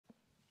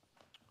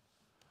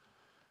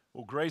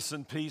Well, grace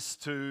and peace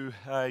to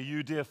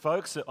you, dear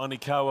folks, at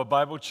Onikawa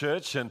Bible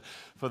Church, and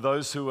for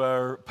those who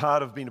are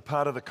been a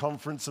part of the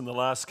conference in the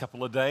last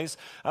couple of days.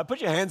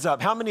 Put your hands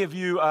up. How many of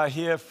you are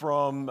here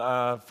for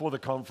the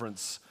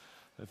conference?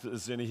 If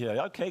there's any here.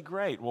 Okay,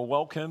 great. Well,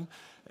 welcome,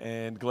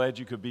 and glad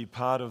you could be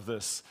part of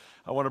this.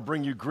 I want to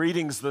bring you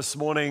greetings this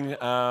morning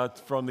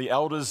from the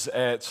elders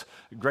at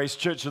Grace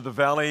Church of the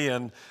Valley,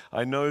 and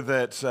I know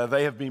that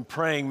they have been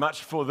praying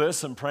much for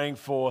this and praying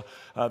for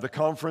the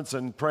conference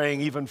and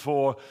praying even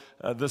for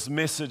this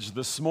message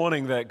this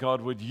morning, that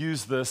God would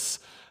use this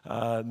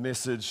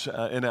message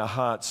in our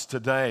hearts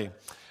today.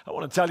 I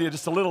want to tell you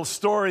just a little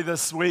story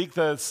this week.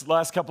 This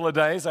last couple of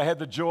days, I had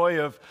the joy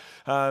of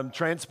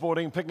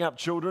picking up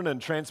children and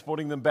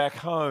transporting them back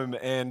home,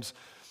 and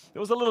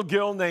there was a little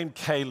girl named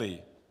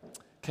Kaylee.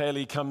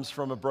 Kaylee comes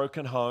from a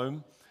broken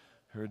home.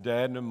 Her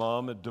dad and her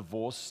mom are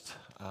divorced.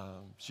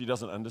 She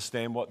doesn't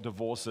understand what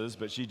divorce is,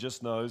 but she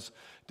just knows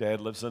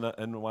dad lives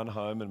in one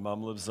home and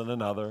mom lives in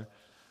another.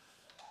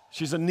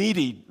 She's a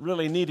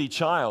really needy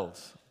child.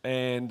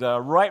 And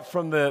right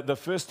from the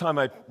first time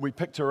we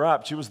picked her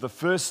up, she was the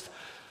first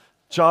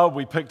child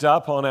we picked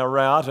up on our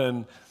route.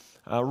 And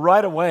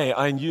right away,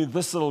 I knew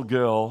this little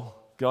girl,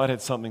 God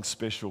had something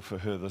special for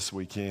her this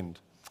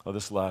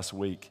last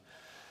week.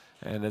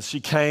 And as she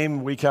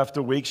came week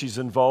after week, she's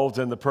involved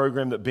in the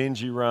program that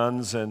Benji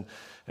runs. And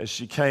as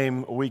she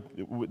came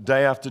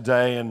day after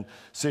day and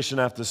session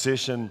after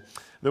session,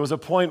 there was a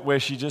point where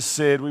she just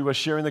said, we were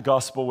sharing the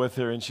gospel with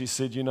her, and she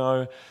said,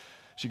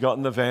 she got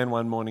in the van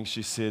one morning,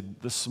 she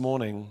said, this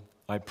morning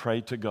I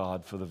prayed to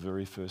God for the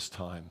very first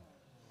time.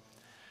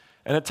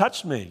 And it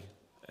touched me,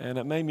 and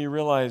it made me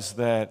realize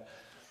that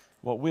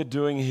what we're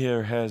doing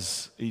here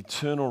has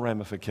eternal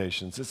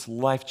ramifications. It's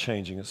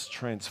life-changing, it's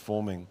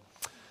transforming.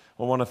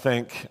 I want to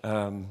thank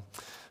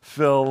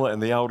Phil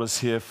and the elders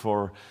here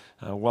for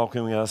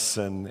welcoming us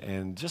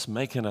and just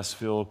making us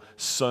feel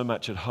so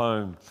much at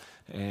home.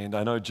 And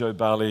I know Joe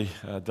Barley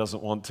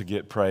doesn't want to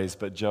get praise,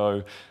 but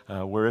Joe,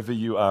 wherever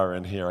you are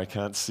in here, I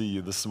can't see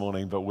you this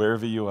morning, but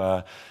wherever you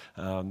are,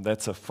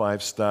 that's a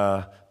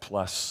 5-star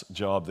plus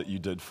job that you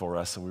did for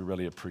us, and we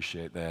really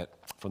appreciate that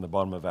from the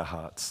bottom of our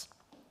hearts.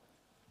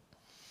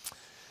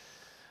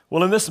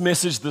 Well, in this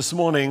message this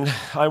morning,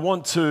 I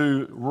want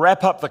to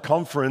wrap up the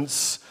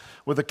conference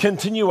with a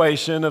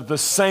continuation of the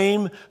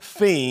same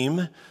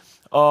theme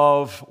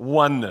of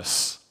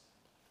oneness.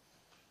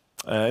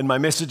 In my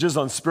messages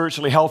on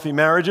spiritually healthy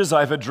marriages,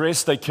 I've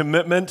addressed a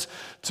commitment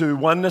to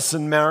oneness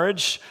in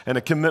marriage and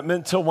a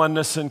commitment to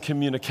oneness in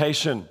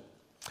communication.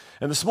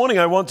 And this morning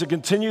I want to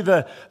continue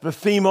the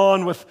theme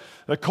on with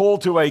a call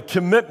to a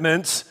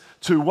commitment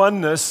to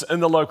oneness in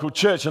the local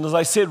church. And as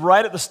I said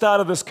right at the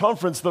start of this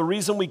conference, the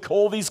reason we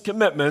call these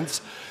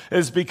commitments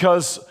is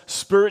because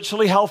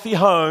spiritually healthy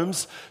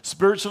homes,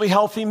 spiritually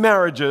healthy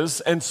marriages,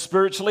 and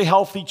spiritually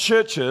healthy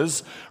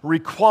churches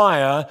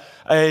require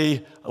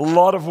a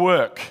lot of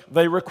work.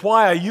 They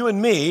require you and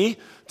me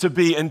to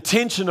be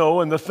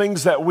intentional in the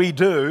things that we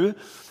do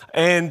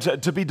and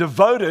to be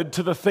devoted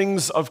to the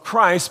things of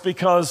Christ,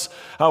 because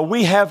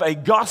we have a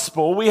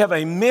gospel, we have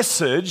a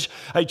message,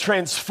 a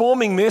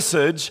transforming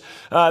message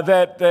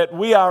that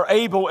we are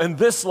able in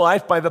this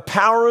life by the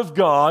power of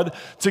God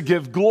to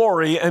give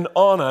glory and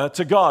honor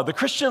to God. The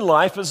Christian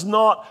life is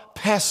not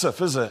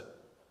passive, is it?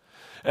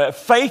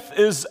 Faith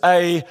is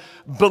a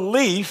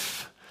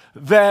belief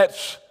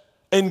that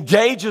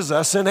engages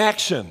us in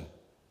action.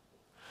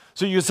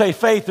 So you could say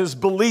faith is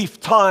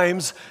belief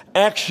times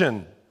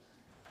action.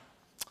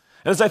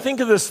 As I think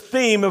of this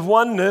theme of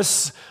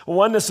oneness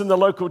in the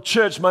local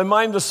church, my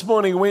mind this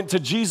morning went to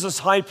Jesus'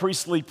 high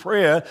priestly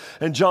prayer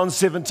in John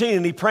 17.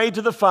 And he prayed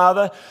to the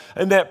Father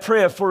in that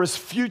prayer for his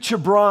future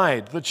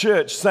bride, the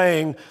church,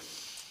 saying,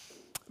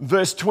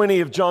 verse 20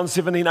 of John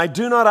 17, I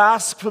do not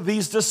ask for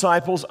these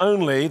disciples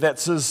only,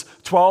 that's his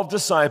 12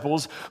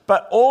 disciples,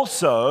 but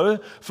also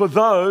for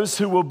those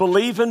who will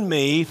believe in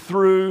me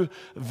through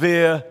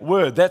their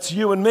word. That's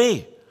you and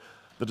me.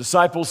 The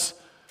disciples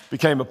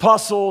became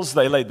apostles,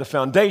 they laid the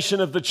foundation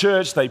of the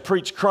church, they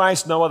preached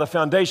Christ. No other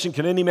foundation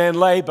can any man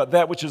lay but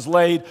that which is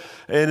laid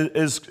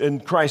is in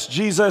Christ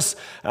Jesus.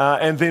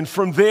 And then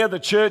from there, the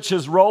church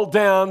has rolled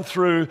down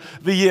through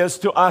the years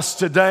to us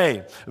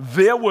today.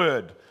 Their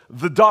word,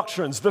 the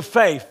doctrines, the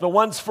faith, the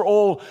once for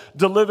all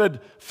delivered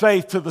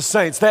faith to the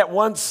saints, that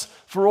once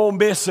for all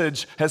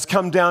message has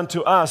come down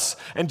to us.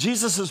 And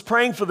Jesus is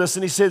praying for this,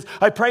 and he says,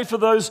 I pray for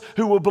those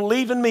who will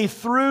believe in me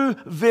through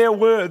their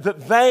word,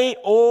 that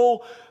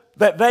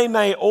they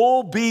may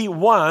all be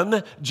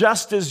one,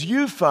 just as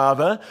you,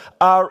 Father,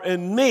 are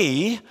in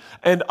me,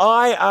 and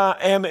I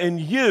am in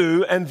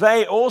you, and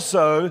they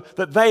also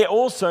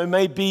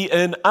may be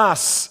in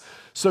us,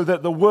 so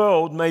that the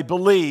world may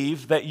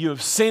believe that you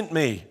have sent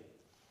me.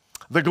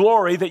 The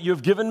glory that you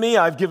have given me,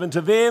 I've given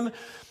to them,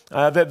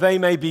 that they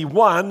may be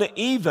one,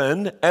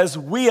 even as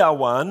we are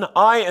one,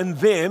 I and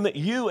them,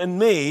 you and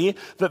me,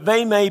 that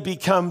they may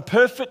become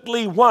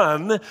perfectly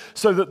one,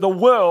 so that the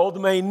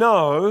world may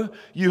know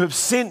you have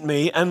sent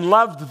me and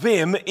loved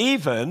them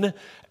even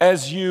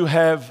as you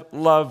have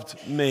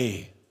loved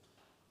me.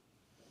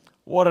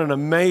 What an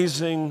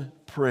amazing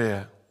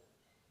prayer.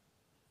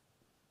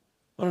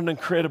 What an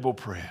incredible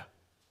prayer.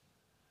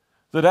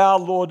 That our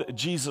Lord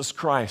Jesus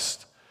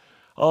Christ,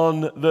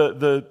 on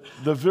the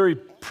very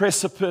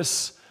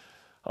precipice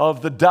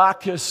of the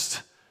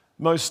darkest,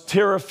 most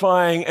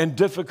terrifying and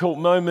difficult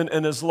moment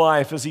in his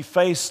life as he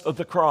faced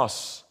the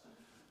cross,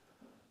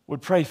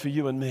 would pray for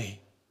you and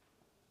me.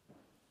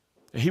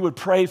 He would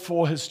pray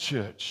for his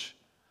church,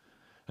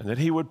 and that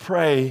he would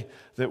pray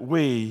that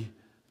we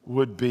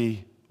would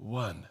be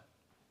one,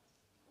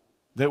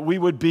 that we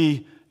would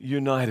be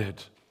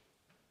united.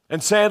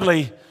 And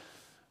sadly,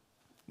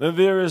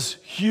 there's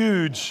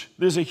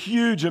a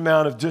huge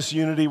amount of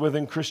disunity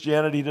within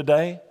Christianity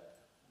today.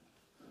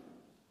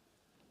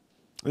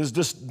 There's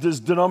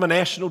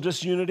denominational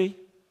disunity,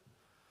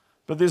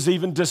 but there's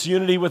even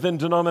disunity within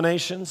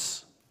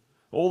denominations,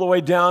 all the way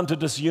down to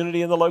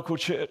disunity in the local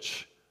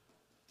church.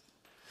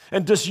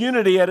 And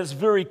disunity at its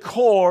very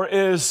core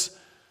is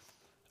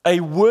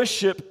a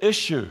worship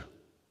issue.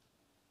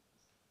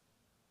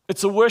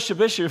 It's a worship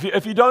issue.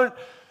 If you don't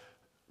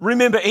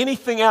remember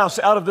anything else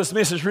out of this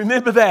message,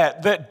 remember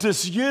that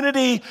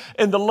disunity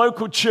in the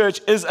local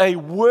church is a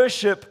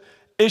worship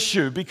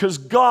issue, because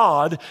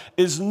God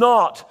is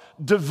not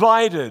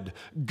divided.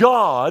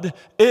 God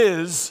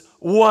is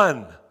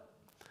one.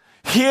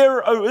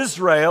 Hear, O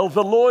Israel,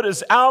 the Lord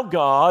is our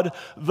God,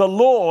 the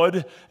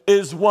Lord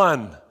is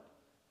one.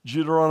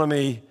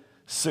 Deuteronomy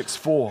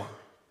 6:4.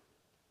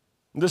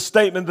 This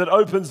statement that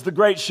opens the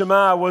great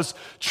Shema was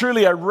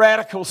truly a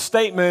radical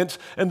statement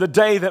in the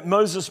day that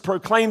Moses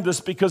proclaimed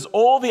this, because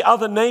all the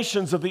other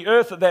nations of the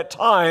earth at that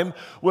time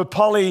were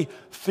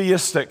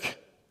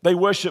polytheistic. They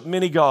worshiped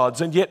many gods,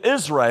 and yet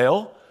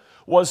Israel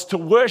was to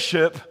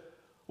worship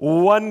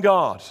one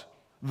God,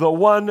 the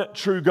one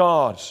true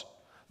God,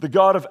 the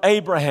God of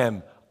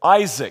Abraham,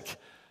 Isaac,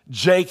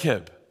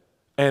 Jacob,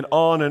 and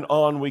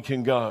on we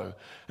can go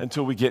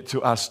until we get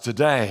to us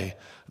today,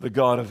 the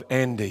God of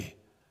Andy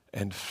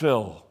and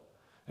Phil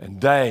and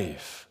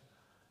Dave,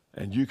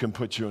 and you can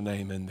put your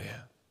name in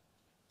there.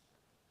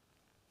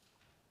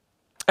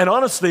 And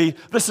honestly,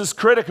 this is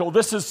critical.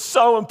 This is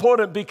so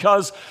important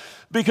because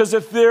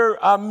if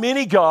there are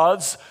many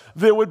gods,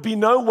 there would be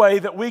no way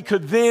that we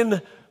could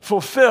then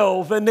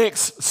fulfill the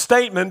next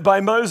statement by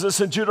Moses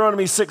in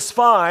Deuteronomy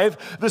 6:5,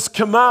 this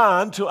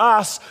command to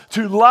us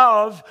to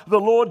love the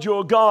Lord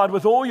your God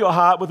with all your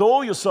heart, with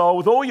all your soul,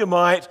 with all your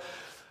might.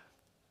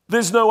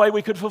 There's no way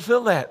we could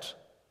fulfill that.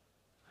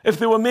 If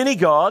there were many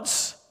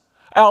gods,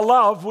 our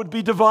love would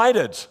be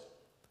divided.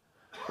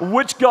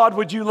 Which God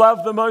would you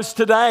love the most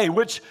today?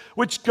 Which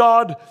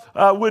God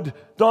would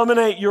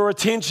dominate your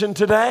attention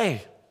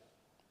today?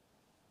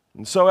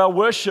 And so our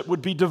worship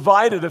would be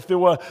divided if there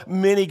were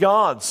many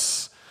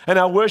gods. And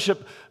our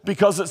worship,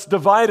 because it's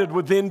divided,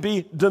 would then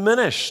be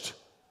diminished.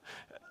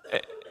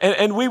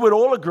 And we would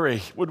all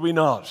agree, would we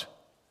not?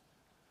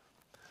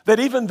 That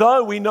even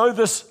though we know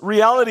this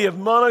reality of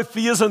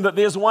monotheism, that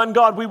there's one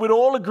God, we would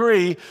all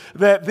agree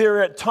that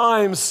there are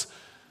times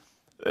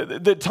when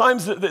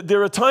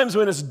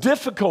it's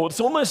difficult. It's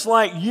almost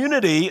like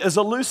unity is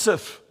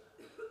elusive.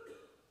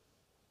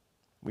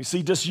 We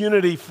see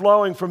disunity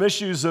flowing from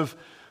issues of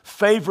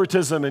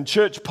favoritism and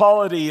church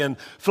polity and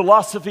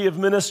philosophy of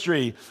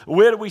ministry.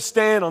 Where do we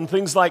stand on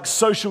things like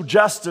social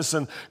justice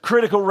and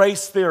critical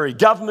race theory,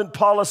 government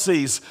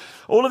policies?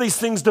 All of these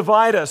things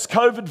divide us.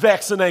 COVID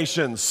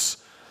vaccinations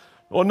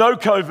or no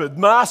COVID,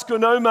 mask or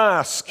no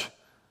mask,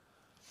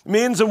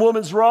 men's and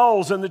women's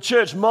roles in the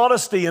church,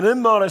 modesty and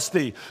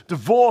immodesty,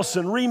 divorce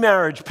and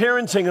remarriage,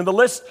 parenting, and the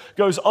list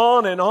goes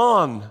on and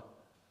on.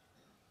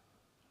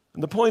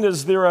 And the point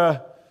is there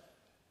are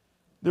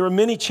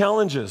many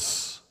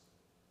challenges.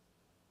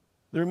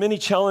 There are many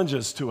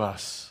challenges to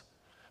us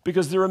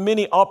because there are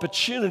many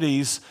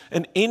opportunities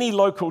in any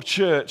local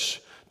church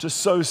to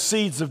sow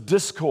seeds of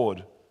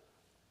discord.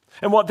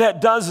 And what that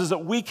does is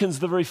it weakens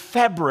the very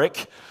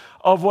fabric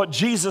of what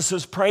Jesus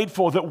has prayed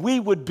for, that we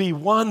would be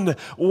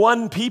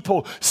one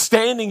people,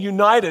 standing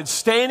united,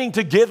 standing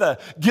together,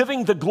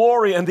 giving the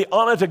glory and the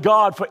honor to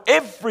God for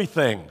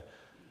everything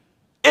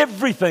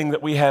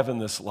that we have in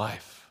this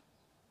life.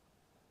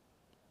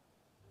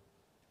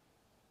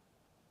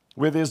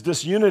 Where there's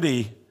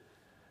disunity,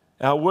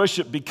 our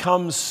worship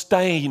becomes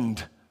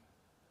stained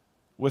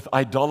with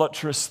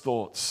idolatrous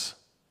thoughts.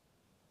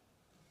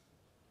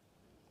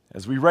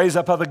 As we raise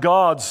up other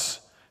gods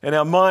in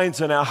our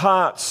minds and our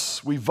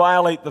hearts, we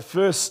violate the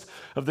first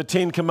of the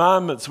 10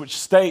 Commandments, which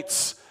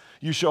states,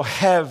 "You shall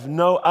have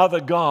no other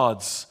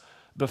gods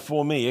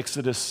before me,"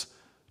 Exodus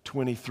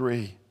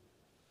 23.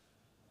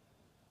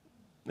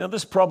 Now,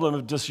 this problem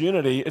of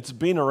disunity, it's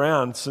been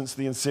around since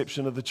the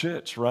inception of the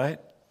church, right?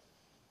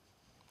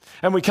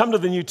 And we come to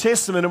the New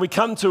Testament, and we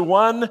come to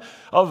one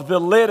of the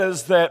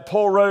letters that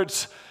Paul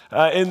wrote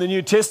in the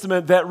New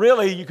Testament that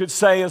really, you could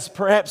say, is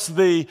perhaps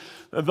the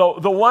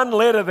one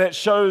letter that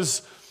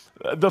shows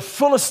the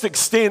fullest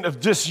extent of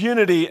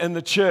disunity in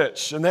the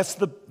church. And that's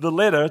the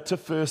letter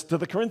to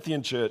the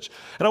Corinthian church.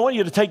 And I want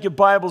you to take your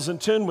Bibles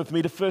and turn with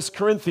me to 1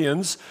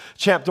 Corinthians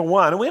chapter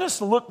 1. And we're going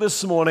to look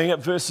this morning at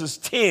verses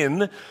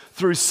 10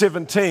 through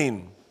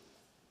 17.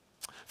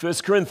 1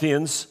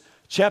 Corinthians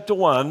chapter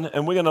 1,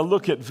 and we're going to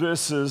look at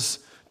verses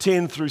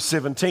 10 through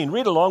 17.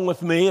 Read along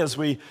with me as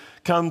we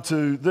come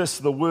to this,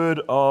 the word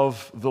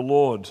of the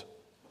Lord.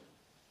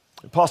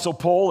 Apostle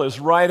Paul is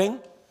writing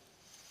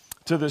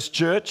to this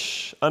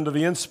church under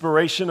the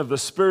inspiration of the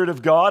Spirit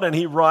of God, and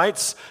he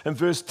writes in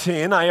verse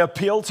 10, I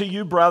appeal to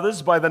you,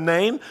 brothers, by the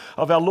name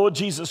of our Lord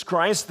Jesus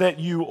Christ, that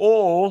you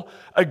all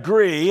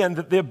agree and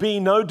that there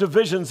be no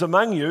divisions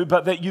among you,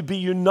 but that you be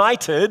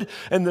united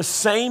in the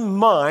same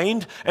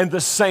mind and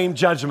the same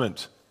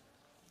judgment.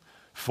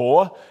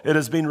 For it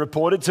has been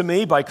reported to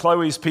me by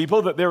Chloe's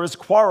people that there is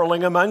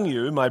quarreling among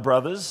you, my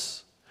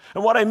brothers.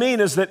 And what I mean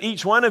is that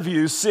each one of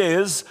you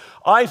says,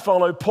 I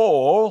follow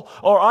Paul,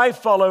 or I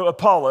follow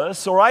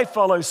Apollos, or I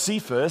follow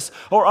Cephas,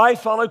 or I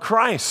follow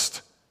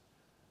Christ.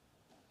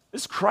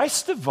 Is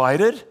Christ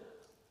divided?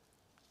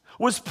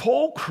 Was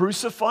Paul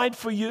crucified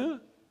for you?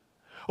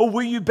 Or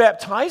were you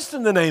baptized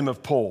in the name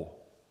of Paul?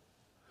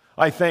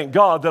 I thank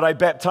God that I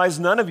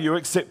baptized none of you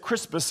except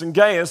Crispus and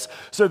Gaius,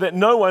 so that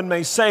no one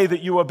may say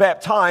that you were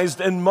baptized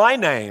in my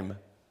name.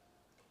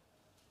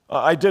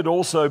 I did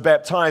also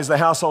baptize the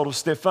household of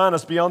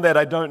Stephanas. Beyond that,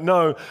 I don't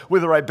know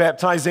whether I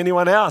baptized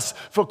anyone else.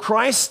 For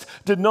Christ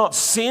did not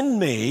send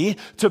me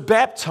to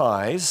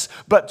baptize,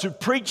 but to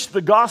preach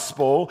the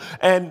gospel,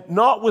 and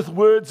not with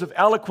words of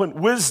eloquent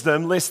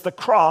wisdom, lest the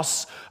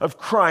cross of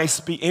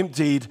Christ be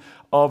emptied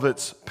of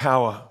its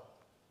power.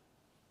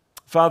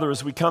 Father,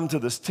 as we come to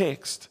this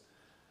text,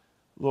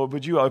 Lord,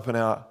 would you open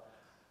our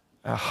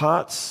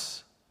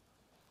hearts?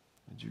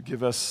 Would you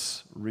give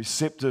us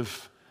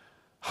receptive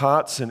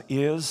hearts and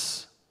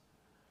ears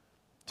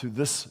to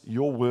this,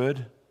 your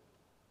word?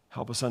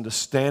 Help us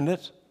understand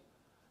it.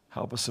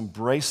 Help us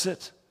embrace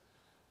it.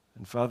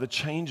 And Father,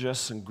 change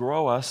us and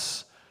grow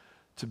us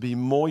to be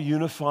more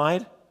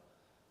unified,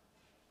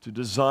 to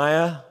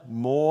desire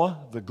more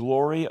the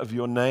glory of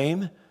your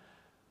name,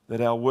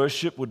 that our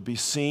worship would be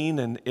seen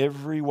in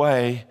every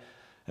way,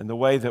 and the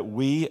way that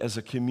we as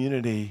a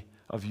community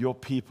of your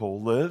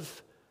people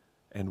live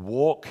and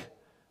walk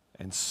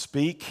and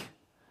speak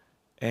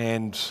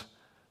and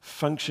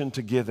function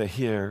together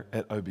here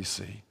at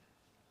OBC.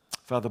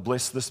 Father,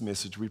 bless this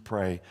message, we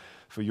pray,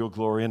 for your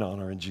glory and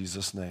honor in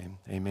Jesus' name.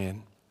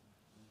 Amen.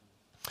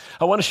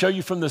 I want to show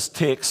you from this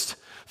text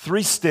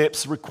 3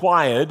 steps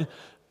required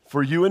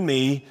for you and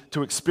me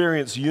to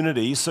experience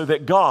unity so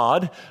that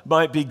God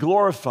might be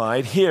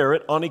glorified here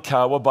at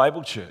Onikawa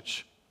Bible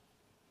Church.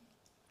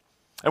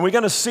 And we're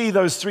going to see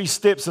those 3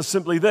 steps are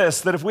simply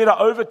this, that if we're to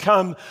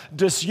overcome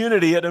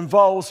disunity, it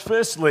involves,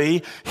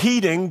 firstly,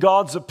 heeding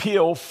God's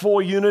appeal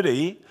for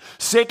unity.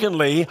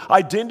 Secondly,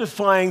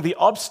 identifying the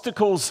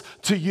obstacles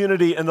to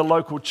unity in the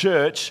local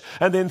church.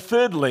 And then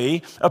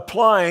thirdly,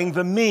 applying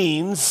the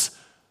means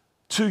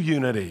to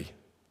unity,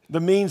 the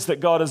means that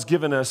God has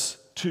given us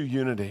to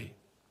unity.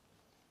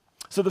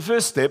 So the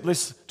first step,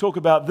 let's talk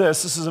about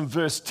this. This is in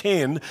verse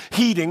 10,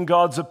 heeding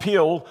God's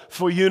appeal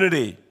for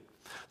unity.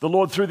 The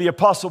Lord, through the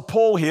Apostle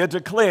Paul here,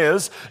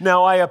 declares,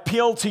 now I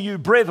appeal to you,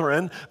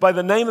 brethren, by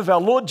the name of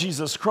our Lord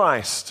Jesus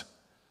Christ.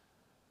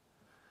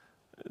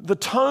 The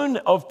tone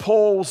of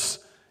Paul's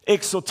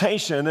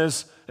exhortation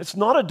is, it's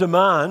not a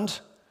demand.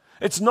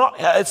 It's not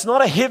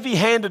a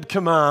heavy-handed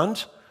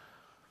command.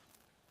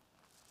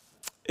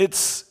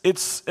 It's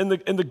in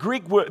the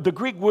Greek word. The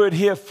Greek word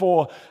here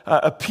for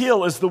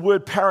appeal is the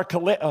word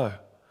parakaleo,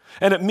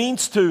 and it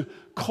means to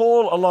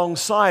call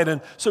alongside.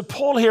 And so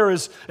Paul here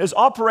is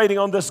operating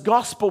on this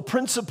gospel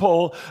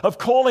principle of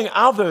calling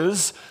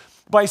others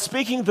by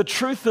speaking the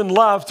truth in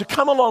love to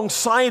come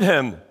alongside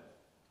him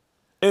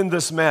in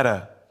this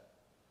matter.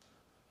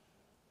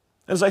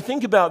 As I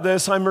think about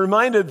this, I'm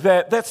reminded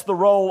that that's the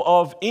role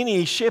of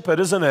any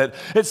shepherd, isn't it?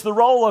 It's the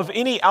role of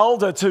any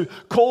elder to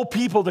call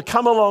people to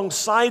come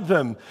alongside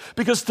them.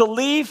 Because to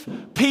leave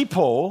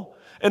people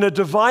in a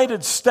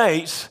divided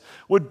state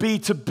would be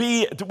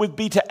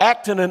to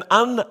act in an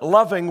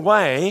unloving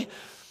way,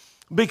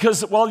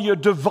 because while you're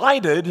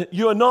divided,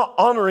 you're not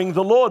honoring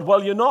the Lord.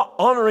 While you're not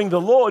honoring the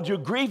Lord, you're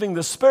grieving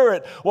the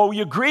Spirit. While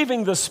you're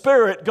grieving the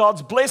Spirit,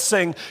 God's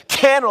blessing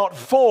cannot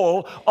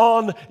fall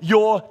on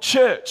your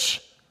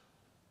church.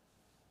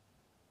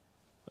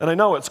 And I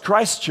know it's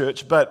Christ's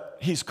church, but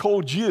He's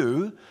called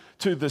you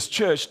to this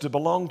church to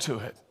belong to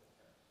it.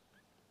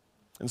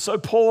 And so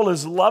Paul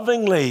is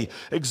lovingly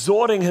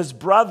exhorting his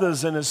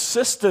brothers and his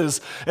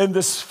sisters in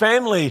this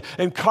family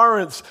in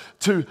Corinth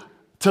to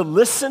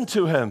listen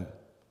to him.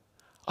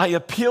 I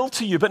appeal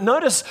to you. But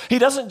notice, he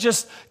doesn't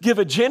just give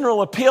a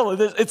general appeal.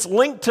 It's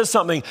linked to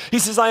something. He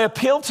says, I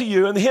appeal to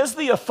you. And here's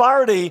the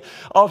authority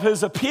of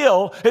his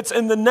appeal. It's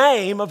in the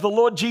name of the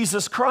Lord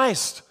Jesus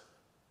Christ.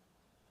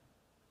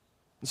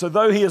 So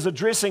though he is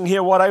addressing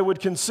here what I would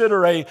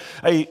consider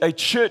a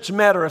church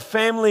matter, a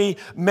family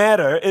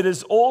matter, it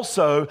is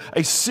also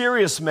a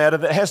serious matter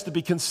that has to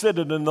be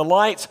considered in the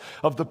light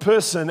of the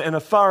person and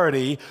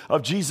authority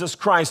of Jesus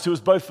Christ, who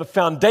is both the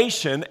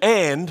foundation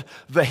and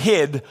the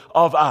head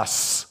of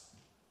us,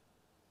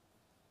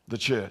 the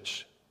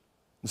church.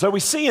 And so we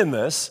see in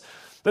this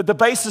that the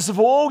basis of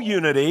all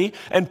unity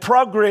and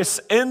progress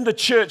in the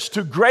church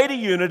to greater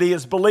unity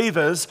as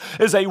believers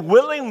is a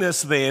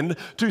willingness then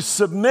to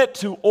submit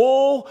to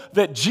all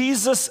that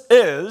Jesus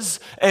is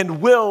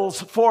and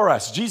wills for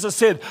us. Jesus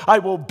said, I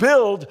will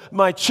build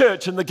my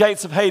church and the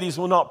gates of Hades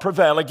will not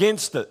prevail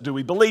against it. Do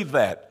we believe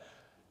that?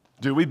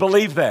 Do we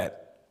believe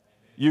that?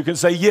 You can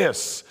say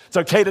yes. It's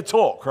okay to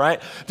talk,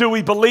 right? Do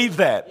we believe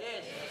that?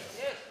 Yes.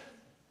 Yes.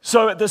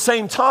 So at the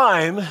same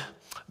time,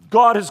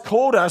 God has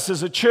called us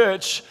as a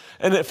church,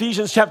 and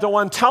Ephesians chapter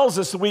 1 tells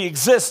us that we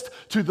exist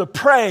to the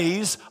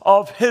praise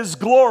of His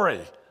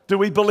glory. Do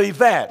we believe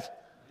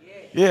that?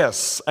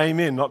 Yes.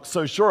 Amen. Not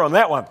so sure on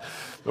that one.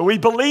 But we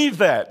believe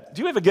that.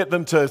 Do you ever get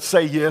them to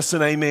say yes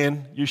and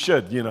amen? You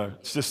should,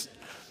 It's just,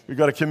 we've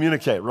got to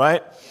communicate,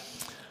 right?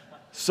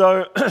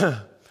 So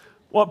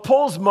what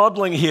Paul's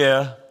modeling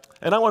here,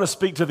 and I want to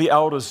speak to the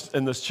elders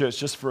in this church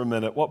just for a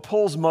minute. What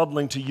Paul's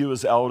modeling to you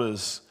as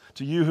elders,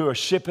 to you who are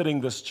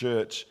shepherding this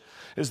church,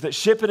 is that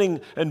shepherding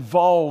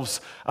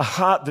involves a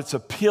heart that's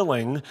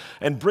appealing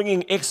and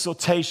bringing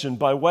exhortation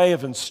by way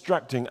of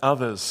instructing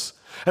others.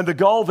 And the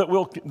goal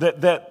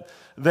that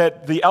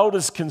the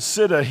elders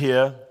consider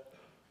here,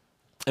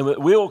 and what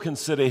we'll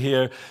consider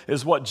here,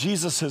 is what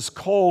Jesus has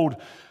called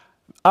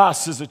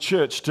us as a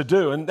church to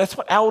do. And that's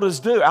what elders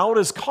do.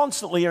 Elders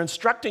constantly are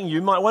instructing you.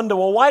 You might wonder,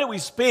 well, why do we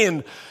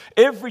spend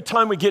every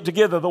time we get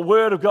together, the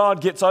Word of God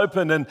gets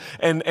open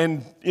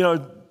and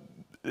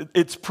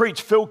it's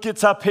preached. Phil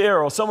gets up here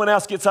or someone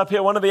else gets up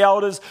here, one of the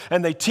elders,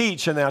 and they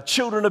teach, and our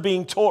children are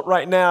being taught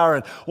right now.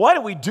 And why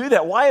do we do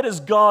that? Why does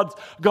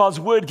God's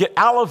word get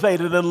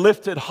elevated and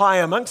lifted high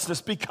amongst us?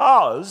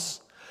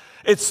 Because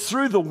it's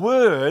through the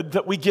word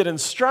that we get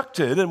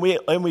instructed and we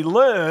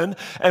learn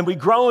and we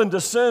grow in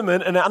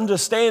discernment and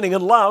understanding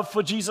and love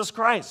for Jesus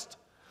Christ.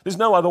 There's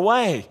no other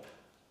way.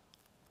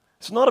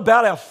 It's not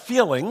about our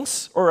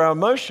feelings or our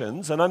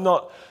emotions, and I'm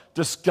not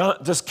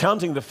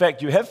discounting the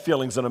fact you have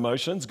feelings and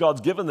emotions.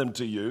 God's given them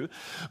to you.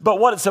 But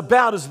what it's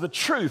about is the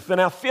truth, and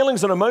our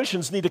feelings and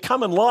emotions need to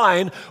come in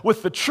line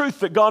with the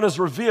truth that God has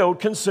revealed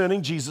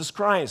concerning Jesus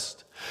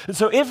Christ. And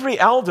so every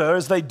elder,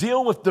 as they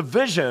deal with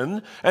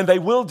division, and they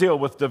will deal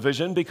with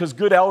division because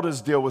good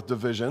elders deal with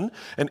division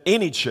in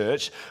any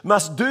church,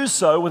 must do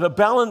so with a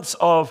balance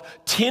of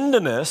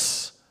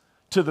tenderness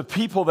to the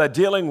people they're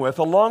dealing with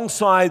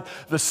alongside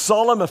the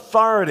solemn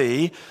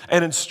authority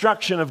and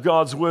instruction of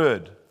God's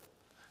word.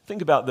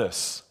 Think about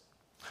this.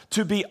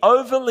 To be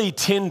overly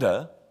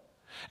tender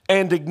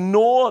and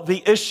ignore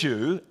the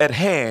issue at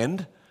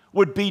hand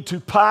would be to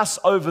pass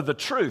over the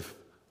truth.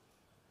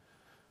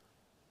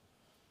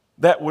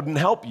 That wouldn't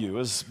help you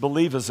as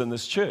believers in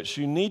this church.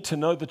 You need to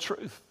know the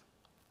truth.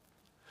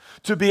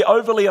 To be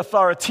overly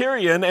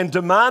authoritarian and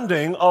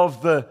demanding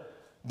of the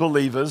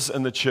believers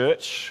in the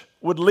church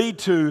would be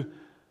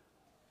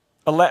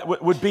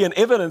an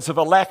evidence of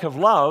a lack of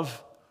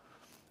love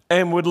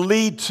and would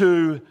lead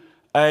to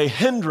a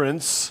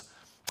hindrance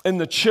in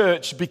the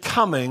church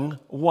becoming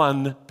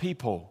one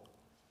people.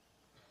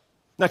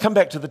 Now come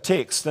back to the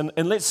text and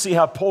let's see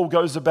how Paul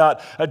goes about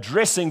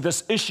addressing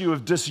this issue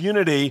of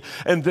disunity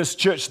in this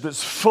church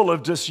that's full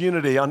of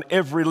disunity on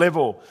every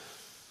level.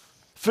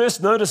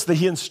 First, notice that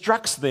he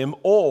instructs them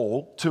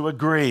all to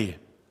agree.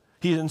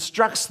 He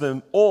instructs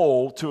them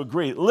all to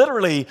agree.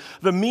 Literally,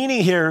 the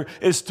meaning here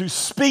is to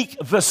speak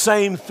the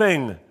same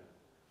thing.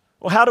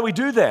 Well, how do we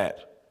do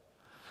that?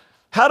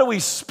 How do we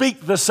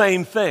speak the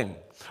same thing?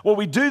 Well,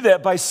 we do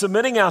that by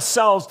submitting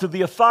ourselves to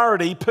the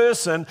authority,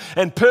 person,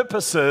 and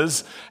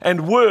purposes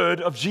and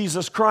word of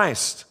Jesus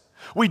Christ.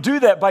 We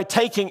do that by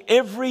taking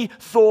every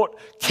thought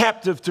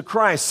captive to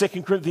Christ,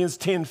 2 Corinthians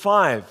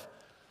 10:5.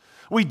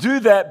 We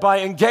do that by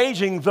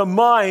engaging the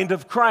mind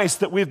of Christ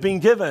that we've been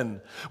given.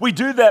 We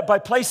do that by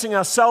placing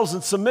ourselves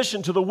in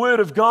submission to the Word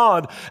of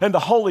God and the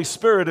Holy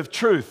Spirit of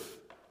truth.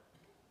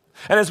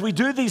 And as we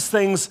do these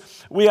things,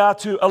 we are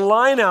to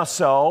align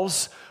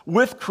ourselves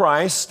with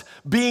Christ,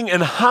 being in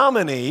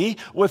harmony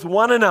with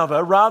one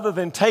another rather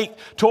than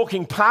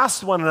talking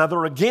past one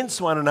another,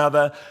 against one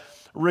another,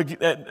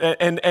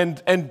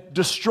 and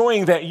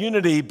destroying that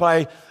unity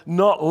by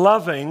not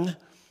loving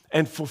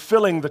and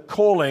fulfilling the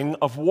calling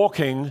of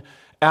walking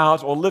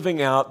out or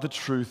living out the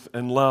truth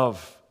in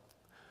love.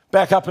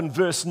 Back up in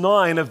verse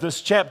 9 of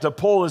this chapter,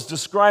 Paul is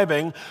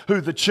describing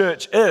who the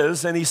church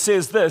is, and he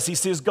says this. He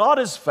says, God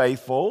is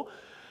faithful,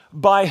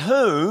 by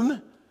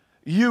whom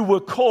you were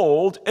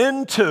called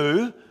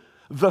into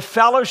the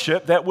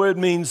fellowship. That word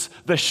means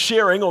the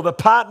sharing or the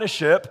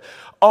partnership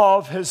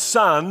of his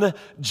Son,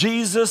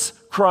 Jesus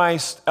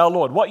Christ our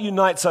Lord. What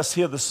unites us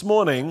here this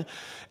morning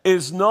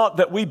is not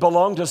that we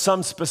belong to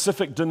some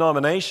specific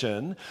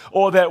denomination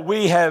or that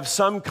we have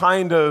some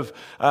kind of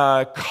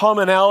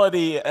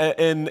commonality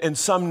in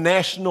some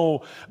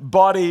national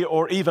body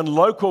or even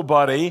local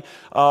body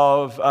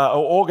of or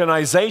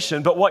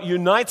organization, but what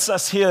unites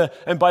us here,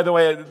 and by the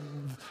way,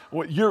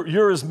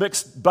 you're as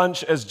mixed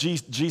bunch as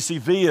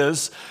GCV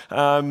is.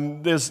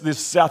 There's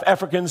South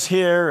Africans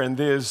here, and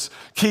there's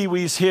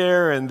Kiwis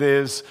here, and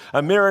there's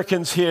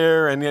Americans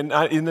here, and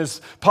there's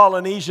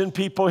Polynesian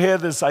people here.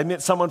 I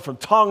met someone from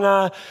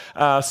Tonga,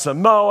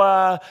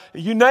 Samoa,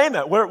 you name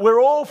it. We're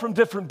all from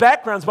different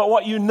backgrounds, but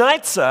what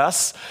unites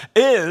us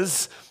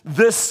is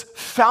this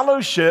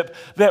fellowship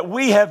that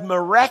we have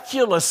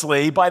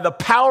miraculously, by the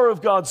power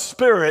of God's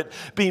Spirit,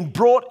 been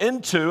brought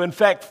into. In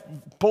fact,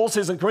 Paul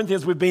says in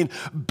Corinthians, we've been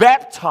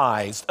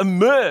baptized,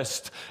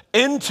 immersed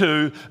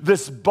into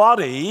this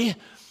body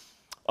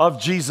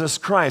of Jesus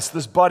Christ,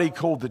 this body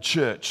called the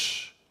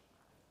church.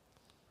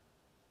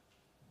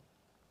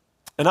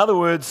 In other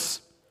words,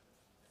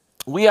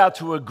 we are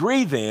to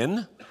agree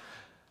then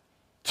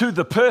to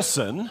the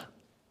person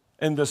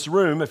in this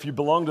room. If you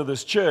belong to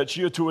this church,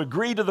 you're to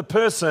agree to the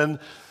person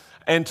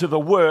and to the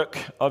work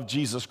of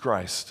Jesus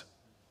Christ.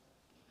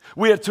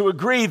 We are to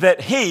agree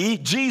that he,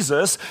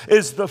 Jesus,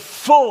 is the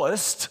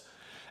fullest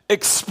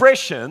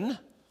expression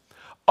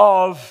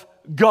of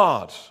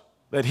God,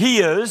 that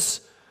he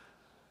is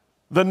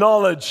the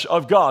knowledge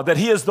of God, that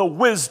he is the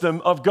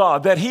wisdom of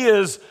God, that he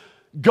is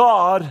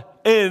God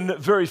in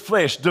very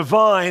flesh,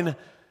 divine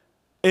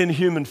in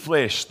human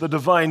flesh, the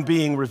divine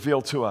being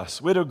revealed to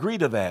us. We're to agree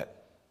to that.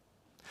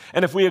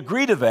 And if we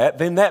agree to that,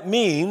 then that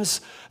means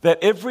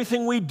that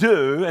everything we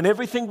do and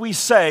everything we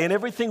say and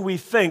everything we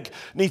think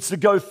needs to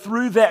go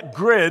through that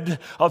grid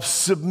of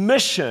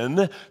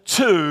submission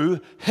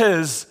to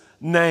his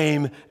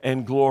name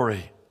and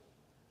glory.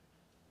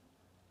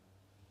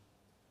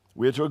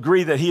 We are to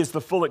agree that he is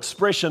the full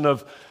expression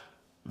of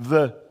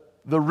the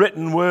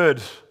written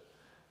word,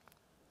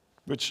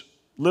 which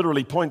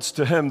literally points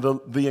to him,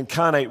 the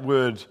incarnate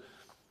word.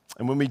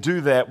 And when we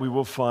do that, we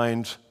will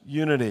find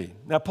unity.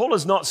 Now, Paul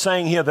is not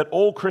saying here that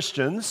all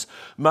Christians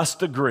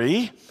must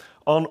agree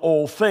on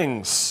all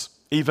things,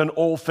 even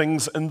all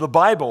things in the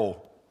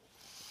Bible.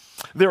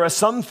 There are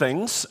some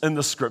things in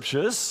the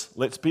scriptures,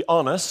 let's be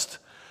honest,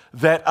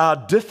 that are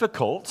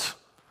difficult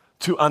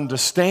to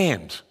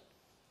understand.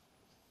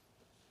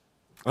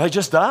 They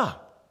just are.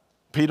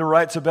 Peter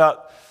writes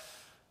about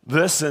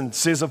this and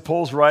says of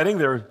Paul's writing,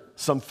 there are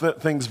some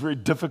things very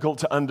difficult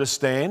to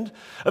understand.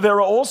 There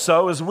are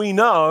also, as we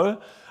know,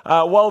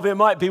 while there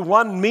might be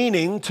one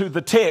meaning to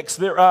the text,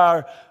 there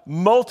are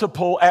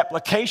multiple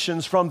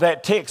applications from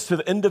that text to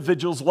the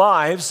individuals'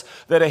 lives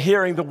that are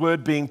hearing the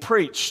word being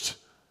preached.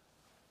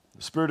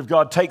 The Spirit of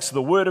God takes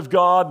the word of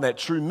God and that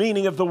true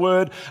meaning of the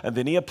word, and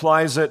then he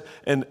applies it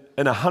in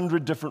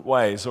 100 different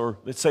ways. Or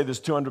let's say there's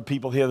 200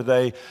 people here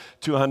today,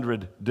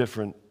 200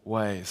 different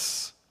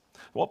ways.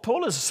 What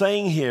Paul is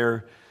saying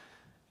here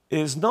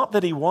is not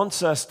that he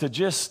wants us to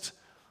just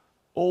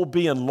all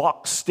be in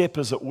lockstep,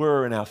 as it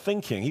were, in our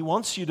thinking. He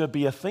wants you to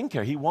be a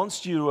thinker. He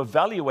wants you to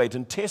evaluate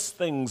and test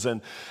things,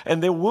 and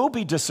there will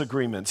be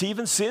disagreements. He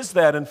even says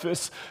that in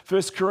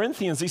 1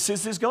 Corinthians. He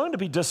says there's going to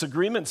be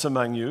disagreements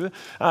among you.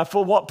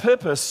 For what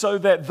purpose? So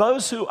that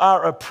those who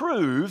are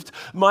approved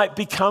might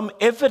become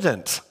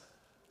evident.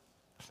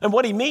 And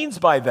what he means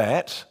by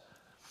that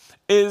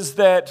is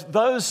that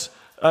those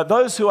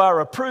who are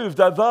approved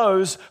are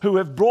those who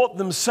have brought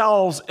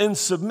themselves in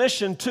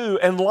submission to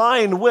and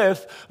line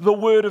with the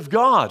Word of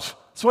God.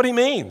 That's what he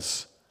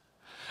means.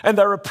 And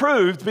they're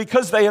approved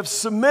because they have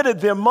submitted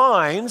their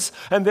minds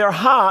and their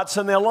hearts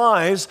and their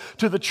lives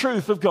to the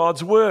truth of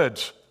God's Word.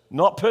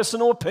 Not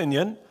personal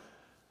opinion,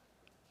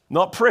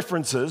 not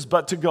preferences,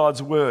 but to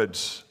God's Word.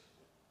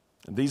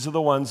 And these are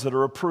the ones that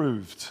are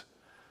approved.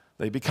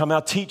 They become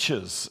our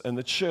teachers in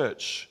the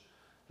church.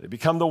 They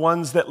become the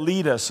ones that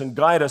lead us and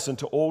guide us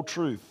into all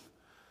truth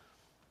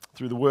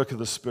through the work of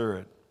the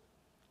Spirit.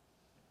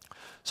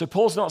 So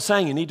Paul's not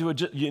saying you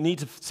need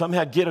to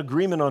somehow get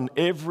agreement on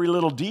every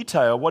little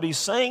detail. What he's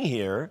saying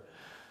here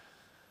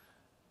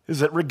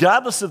is that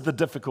regardless of the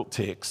difficult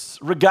texts,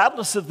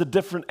 regardless of the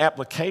different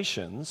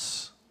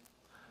applications,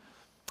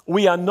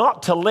 we are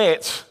not to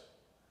let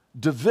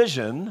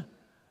division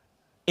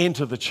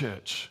enter the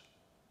church.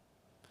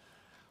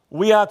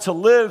 We are to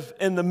live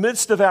in the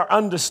midst of our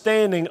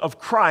understanding of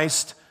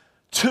Christ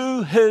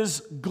to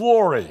his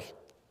glory.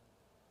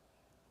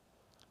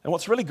 And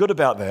what's really good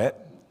about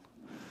that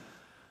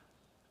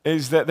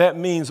is that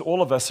means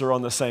all of us are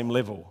on the same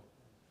level.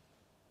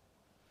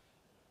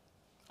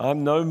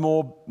 I'm no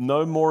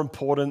more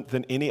important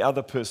than any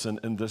other person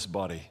in this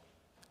body.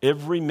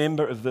 Every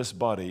member of this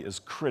body is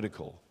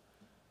critical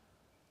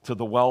to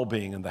the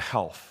well-being and the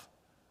health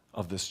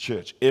of this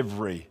church.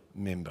 Every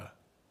member.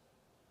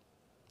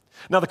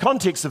 Now, the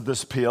context of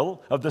this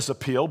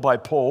appeal by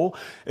Paul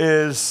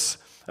is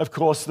of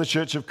course, the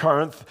church of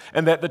Corinth,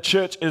 and that the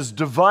church is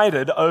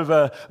divided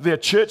over their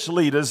church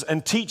leaders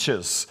and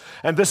teachers.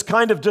 And this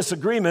kind of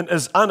disagreement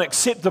is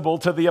unacceptable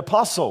to the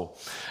apostle.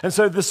 And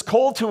so this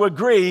call to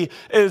agree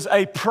is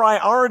a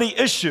priority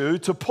issue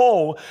to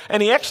Paul,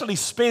 and he actually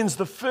spends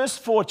the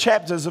first 4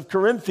 chapters of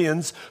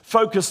Corinthians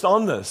focused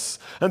on this.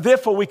 And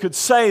therefore, we could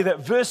say that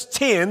verse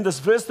 10, this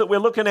verse that we're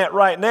looking at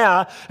right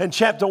now in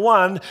chapter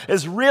 1,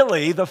 is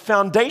really the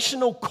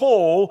foundational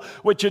call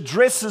which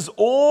addresses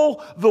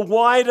all the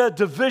wider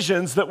divisions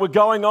that were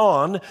going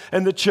on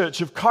in the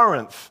church of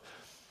Corinth.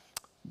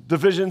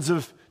 Divisions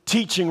of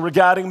teaching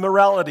regarding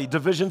morality,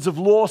 divisions of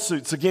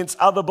lawsuits against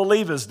other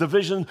believers,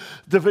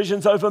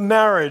 divisions over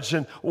marriage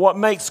and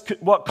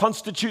what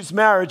constitutes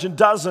marriage and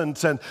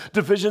doesn't, and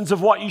divisions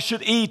of what you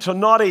should eat or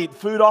not eat,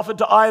 food offered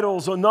to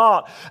idols or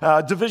not,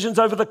 divisions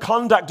over the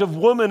conduct of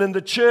women in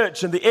the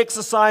church and the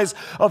exercise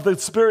of the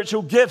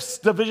spiritual gifts,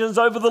 divisions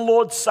over the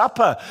Lord's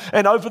Supper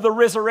and over the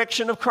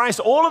resurrection of Christ.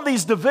 All of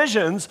these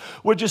divisions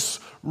were just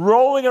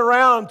rolling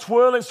around,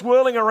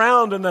 swirling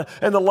around in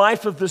the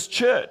life of this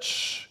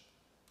church.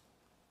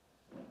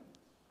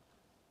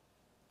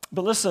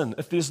 But listen,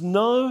 if there's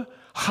no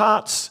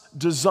heart's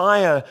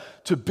desire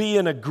to be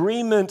in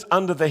agreement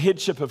under the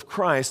headship of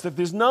Christ, if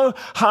there's no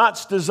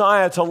heart's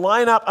desire to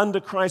line up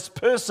under Christ's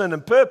person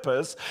and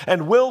purpose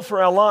and will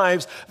for our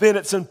lives, then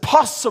it's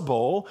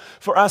impossible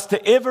for us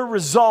to ever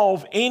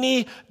resolve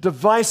any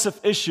divisive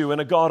issue in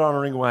a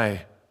God-honoring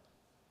way.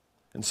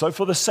 And so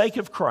for the sake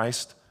of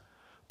Christ,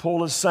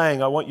 Paul is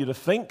saying, I want you to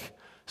think,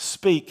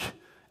 speak,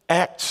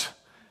 act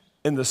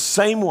in the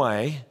same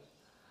way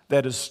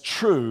that is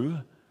true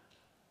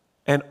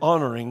and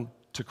honoring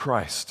to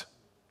Christ.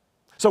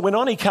 So when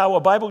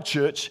Onikawa Bible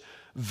Church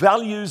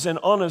values and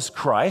honors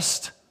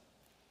Christ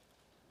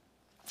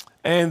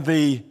and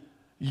the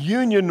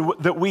union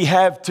that we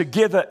have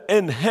together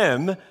in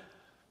Him,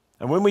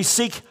 and when we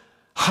seek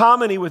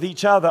harmony with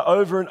each other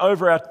over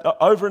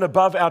and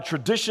above our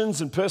traditions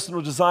and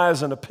personal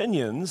desires and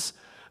opinions,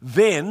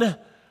 then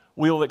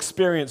we'll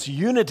experience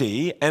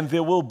unity and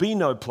there will be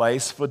no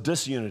place for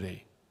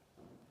disunity.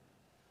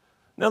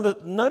 Now,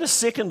 notice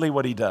secondly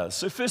what he does.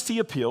 So first he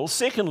appeals.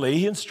 Secondly,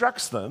 he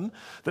instructs them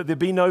that there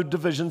be no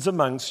divisions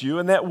amongst you.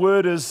 And that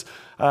word is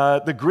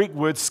the Greek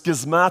word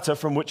schismata,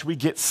 from which we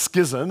get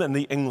schism in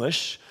the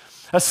English.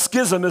 A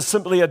schism is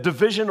simply a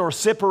division or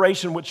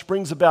separation which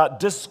brings about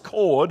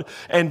discord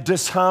and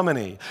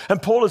disharmony. And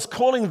Paul is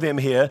calling them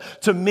here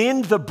to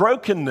mend the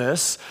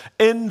brokenness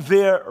in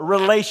their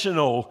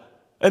relationships.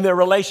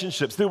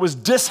 There was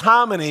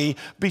disharmony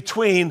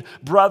between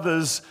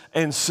brothers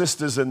and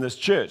sisters in this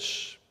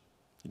church.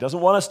 He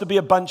doesn't want us to be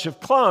a bunch of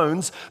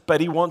clones,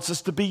 but he wants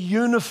us to be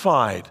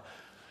unified.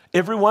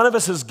 Every one of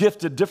us is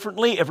gifted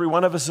differently. Every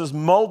one of us is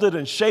molded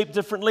and shaped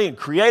differently and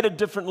created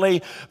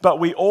differently, but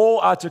we all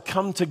are to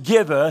come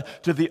together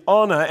to the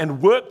honor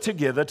and work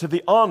together to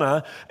the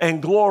honor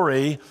and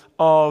glory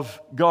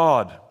of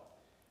God.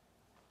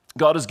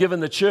 God has given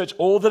the church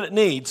all that it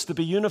needs to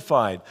be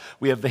unified.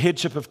 We have the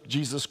headship of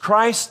Jesus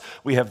Christ.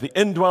 We have the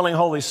indwelling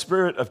Holy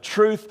Spirit of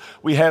truth.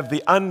 We have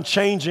the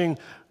unchanging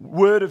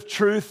word of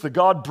truth, the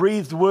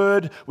God-breathed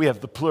word. We have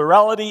the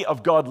plurality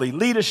of godly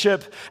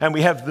leadership. And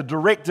we have the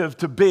directive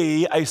to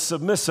be a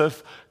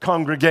submissive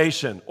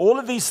congregation. All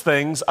of these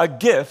things are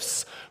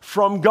gifts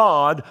from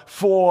God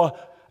for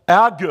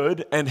our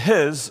good and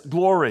His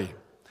glory.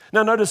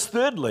 Now notice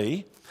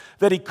thirdly,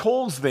 that he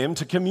calls them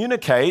to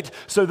communicate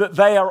so that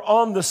they are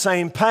on the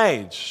same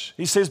page.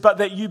 He says, but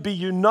that you be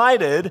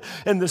united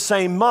in the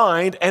same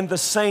mind and the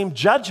same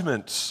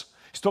judgment.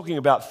 He's talking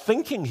about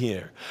thinking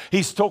here.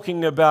 He's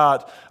talking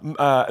about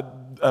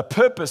a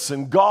purpose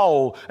and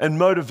goal and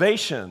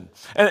motivation.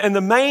 And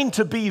the main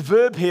to be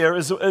verb here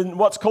is in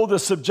what's called the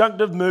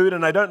subjunctive mood,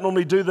 and I don't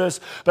normally do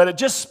this, but it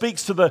just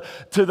speaks to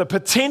the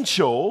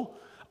potential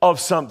of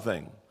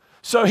something.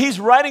 So he's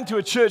writing to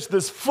a church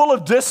that's full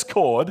of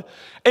discord,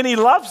 and he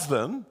loves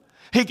them.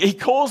 He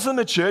calls them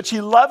a church,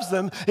 he loves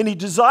them, and he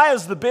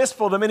desires the best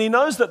for them, and he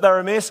knows that they're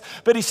a mess,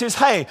 but he says,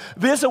 hey,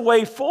 there's a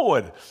way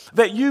forward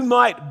that you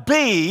might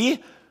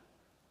be,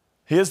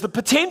 here's the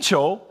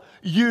potential,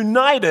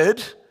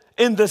 united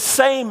in the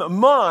same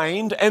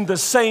mind and the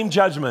same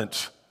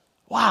judgment.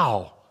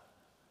 Wow.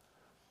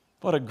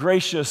 What a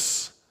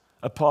gracious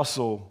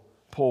apostle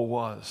Paul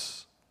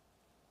was.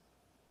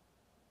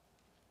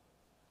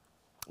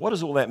 What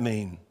does all that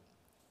mean?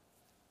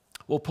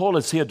 Well, Paul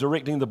is here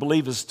directing the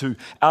believers to,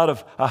 out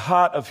of a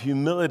heart of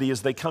humility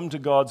as they come to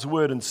God's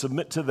word and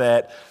submit to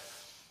that.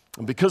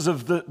 And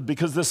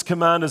because this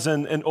command is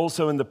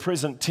also in the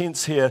present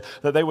tense here,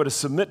 that they were to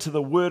submit to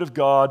the word of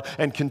God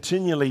and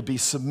continually be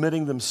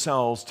submitting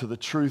themselves to the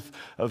truth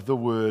of the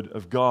word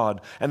of God.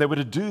 And they were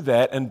to do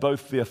that in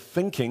both their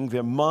thinking,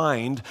 their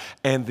mind,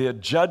 and their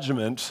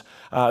judgment,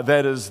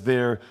 that is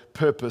their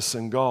purpose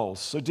and goals.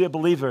 So, dear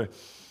believer,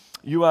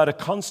 you are to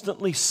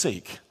constantly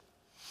seek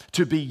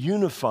to be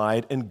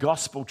unified in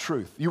gospel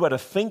truth. You are to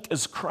think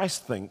as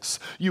Christ thinks.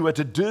 You are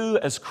to do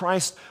as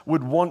Christ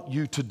would want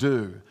you to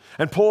do.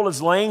 And Paul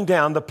is laying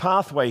down the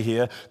pathway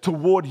here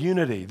toward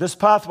unity. This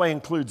pathway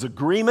includes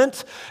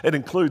agreement, it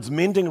includes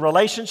mending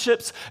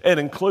relationships, it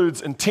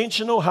includes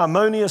intentional,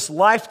 harmonious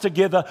life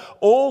together,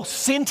 all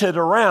centered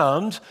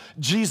around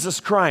Jesus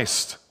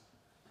Christ.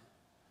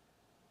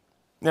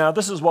 Now,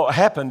 this is what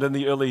happened in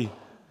the early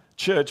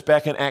church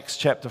back in Acts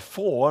chapter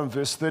 4 and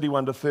verse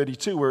 31 to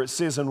 32, where it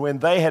says, "And when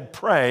they had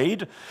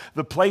prayed,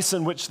 the place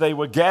in which they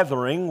were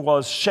gathering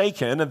was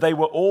shaken, and they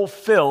were all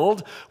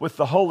filled with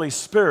the Holy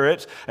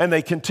Spirit, and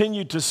they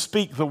continued to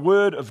speak the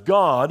word of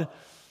God.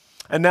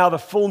 And now the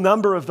full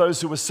number of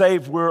those who were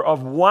saved were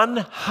of one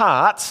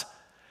heart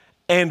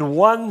and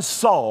one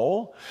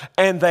soul,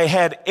 and they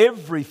had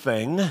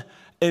everything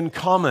in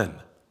common."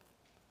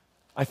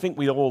 I think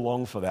we all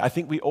long for that. I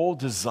think we all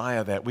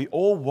desire that. We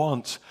all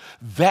want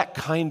that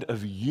kind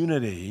of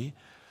unity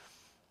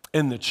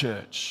in the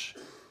church.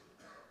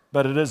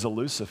 But it is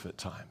elusive at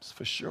times,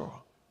 for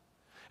sure.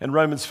 In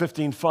Romans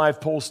 15:5,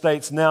 Paul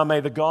states, "Now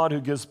may the God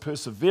who gives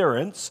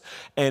perseverance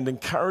and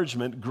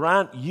encouragement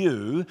grant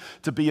you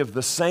to be of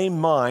the same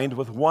mind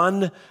with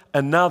one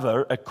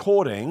another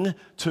according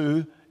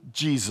to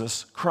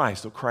Jesus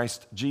Christ," or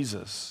Christ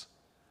Jesus.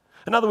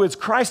 In other words,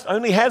 Christ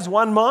only has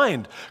one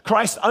mind.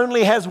 Christ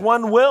only has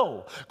one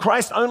will.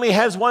 Christ only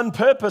has one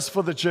purpose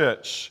for the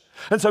church.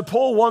 And so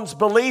Paul wants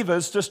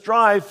believers to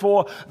strive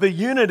for the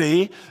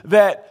unity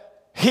that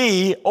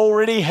he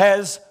already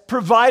has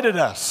provided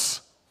us.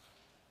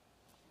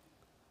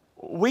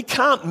 We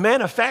can't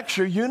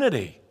manufacture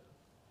unity.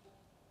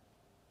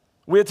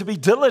 We're to be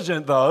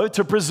diligent, though,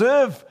 to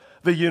preserve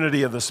the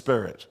unity of the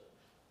Spirit.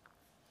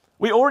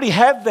 We already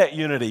have that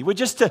unity.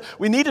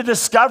 We need to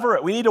discover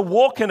it. We need to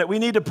walk in it. We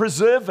need to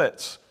preserve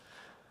it.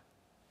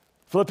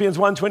 Philippians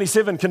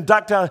 1:27,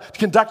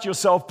 conduct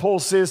yourself, Paul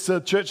says to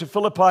the church of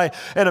Philippi,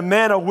 in a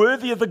manner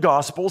worthy of the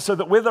gospel, so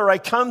that whether I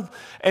come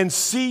and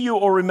see you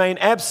or remain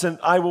absent,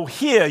 I will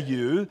hear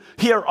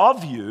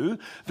of you,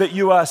 that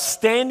you are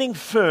standing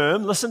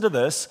firm, listen to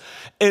this,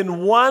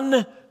 in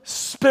one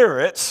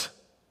spirit.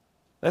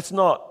 That's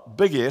not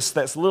big S,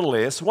 that's little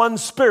s. One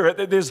spirit,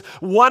 that there's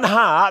one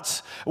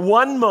heart,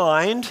 one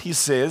mind, he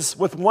says,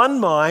 with one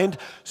mind,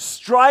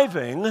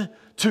 striving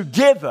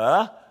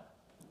together,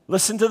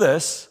 listen to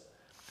this,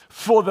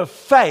 for the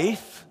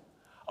faith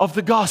of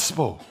the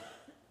gospel.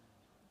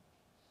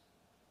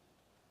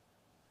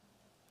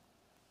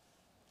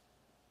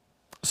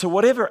 So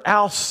whatever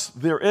else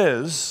there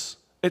is,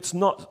 it's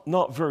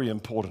not very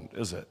important,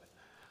 is it?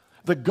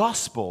 The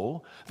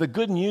gospel, the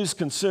good news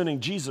concerning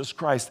Jesus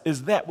Christ,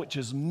 is that which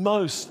is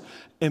most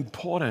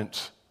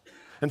important.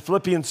 In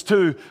Philippians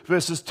 2,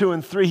 verses 2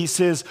 and 3, he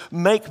says,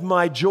 "Make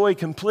my joy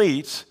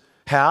complete."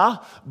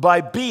 How? By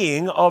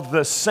being of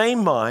the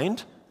same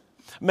mind,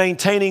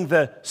 maintaining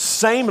the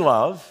same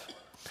love,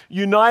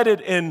 united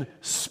in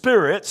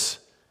spirit,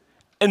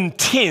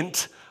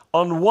 intent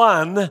on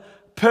one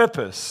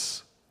purpose.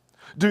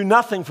 Do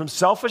nothing from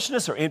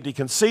selfishness or empty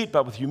conceit,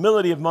 but with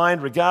humility of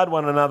mind, regard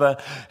one another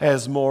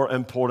as more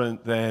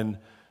important than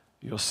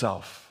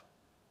yourself.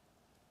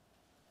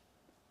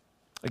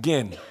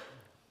 Again,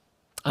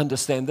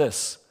 understand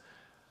this.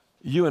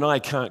 You and I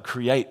can't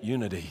create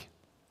unity.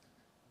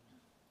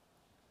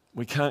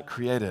 We can't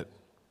create it.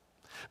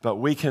 But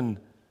we can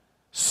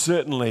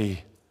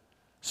certainly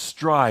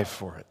strive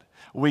for it.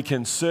 We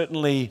can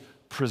certainly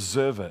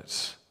preserve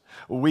it.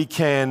 We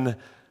can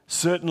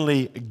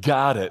certainly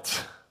guard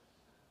it.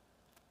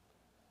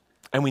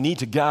 And we need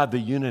to guard the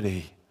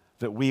unity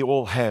that we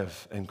all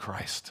have in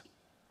Christ.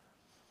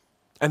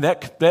 And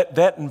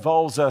that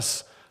involves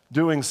us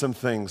doing some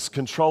things,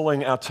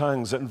 controlling our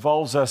tongues. It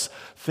involves us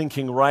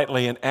thinking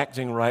rightly and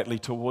acting rightly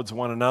towards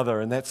one another.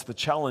 And that's the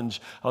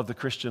challenge of the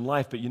Christian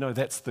life. But you know,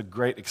 that's the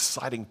great,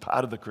 exciting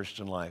part of the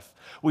Christian life.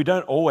 We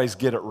don't always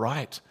get it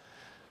right.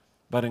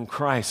 But in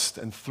Christ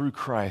and through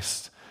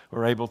Christ,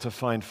 we're able to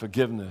find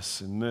forgiveness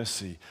and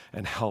mercy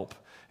and help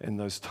in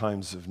those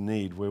times of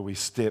need where we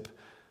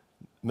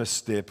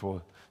misstep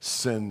or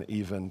sin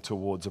even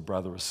towards a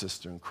brother or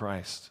sister in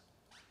Christ.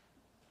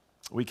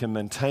 We can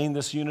maintain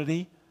this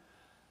unity,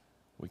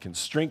 we can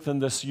strengthen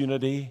this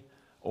unity,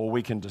 or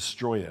we can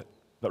destroy it.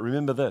 But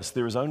remember this,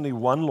 there is only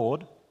one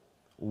Lord,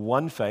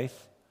 one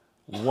faith,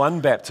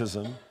 one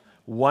baptism,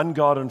 one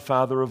God and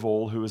Father of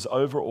all, who is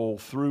over all,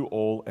 through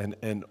all, and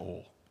in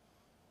all.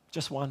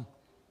 Just one.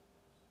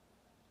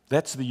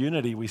 That's the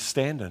unity we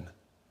stand in.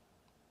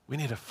 We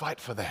need to fight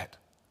for that,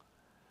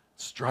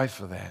 strive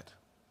for that.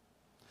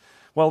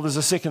 Well, there's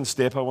a second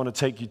step I want to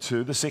take you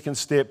to. The second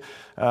step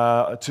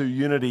to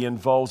unity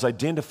involves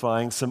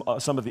identifying some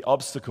of the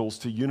obstacles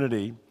to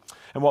unity.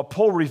 And what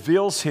Paul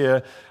reveals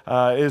here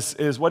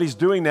is what he's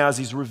doing now is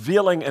he's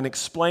revealing and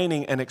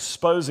explaining and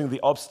exposing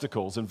the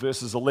obstacles in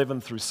verses 11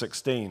 through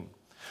 16.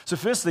 So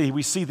firstly,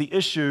 we see the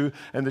issue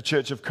in the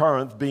church of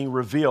Corinth being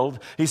revealed.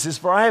 He says,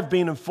 "For I have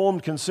been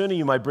informed concerning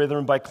you, my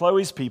brethren, by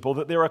Chloe's people,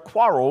 that there are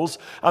quarrels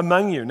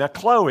among you." Now,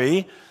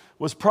 Chloe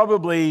was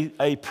probably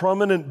a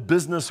prominent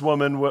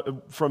businesswoman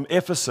from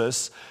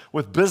Ephesus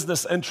with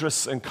business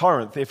interests in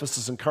Corinth.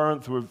 Ephesus and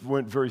Corinth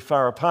weren't very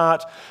far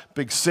apart,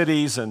 big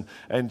cities, and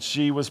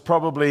she was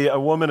probably a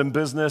woman in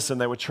business, and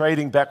they were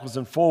trading backwards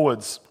and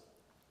forwards.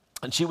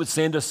 And she would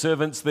send her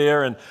servants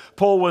there, and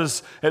Paul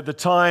was at the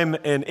time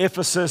in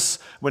Ephesus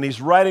when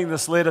he's writing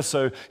this letter,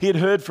 so he had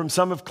heard from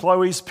some of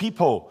Chloe's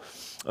people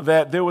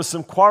that there was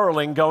some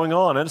quarreling going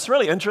on. And it's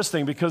really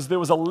interesting because there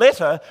was a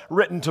letter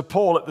written to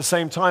Paul at the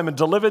same time and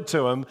delivered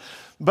to him,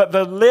 but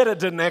the letter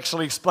didn't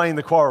actually explain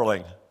the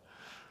quarreling.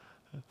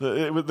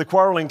 The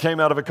quarreling came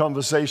out of a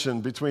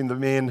conversation between the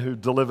men who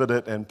delivered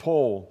it and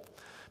Paul.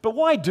 But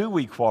why do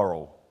we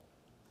quarrel?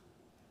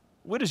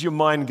 Where does your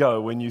mind go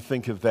when you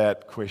think of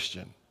that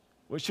question?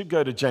 We should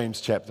go to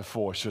James chapter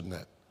 4, shouldn't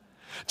it?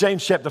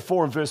 James chapter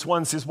 4 and verse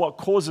 1 says, "What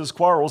causes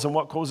quarrels and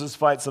what causes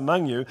fights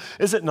among you?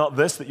 Is it not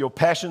this, that your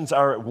passions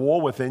are at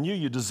war within you?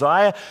 You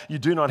desire, you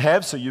do not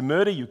have, so you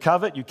murder, you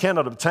covet, you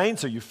cannot obtain,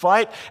 so you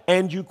fight,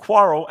 and you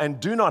quarrel and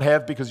do not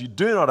have because you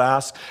do not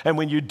ask. And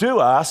when you do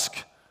ask,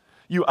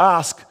 you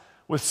ask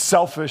with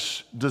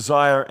selfish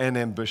desire and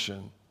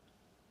ambition."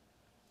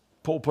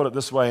 Paul put it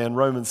this way in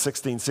Romans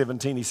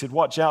 16:17. He said,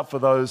 "Watch out for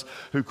those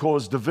who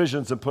cause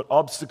divisions and put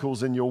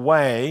obstacles in your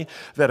way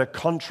that are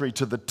contrary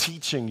to the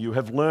teaching you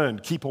have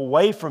learned. Keep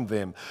away from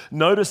them."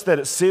 Notice that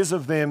it says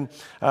of them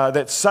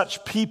that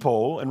such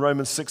people, in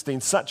Romans 16,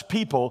 such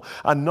people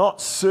are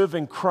not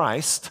serving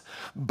Christ,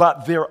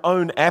 but their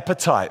own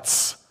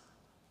appetites.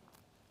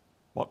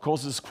 What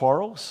causes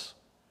quarrels?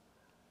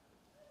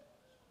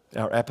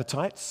 Our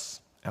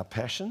appetites, our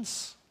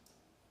passions,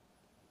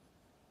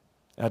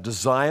 our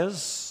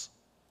desires.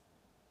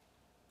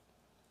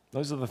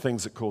 Those are the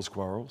things that cause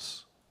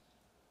quarrels.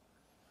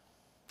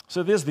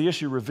 So there's the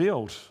issue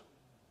revealed.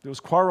 There was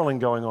quarreling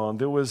going on.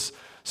 There was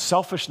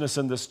selfishness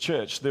in this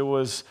church. There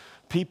was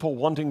people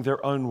wanting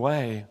their own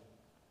way.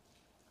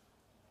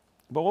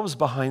 But what was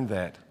behind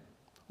that?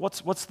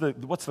 What's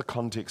the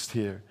context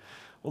here?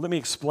 Well, let me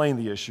explain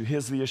the issue.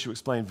 Here's the issue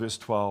explained, verse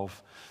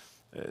 12.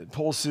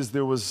 Paul says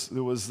there was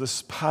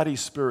this party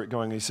spirit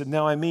going. He said,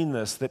 "Now I mean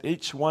this, that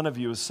each one of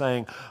you is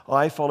saying,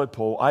 I follow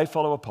Paul, I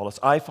follow Apollos,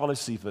 I follow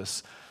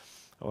Cephas,"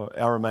 or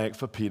Aramaic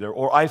for Peter,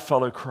 or "I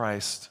follow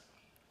Christ."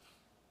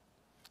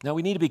 Now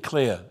we need to be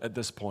clear at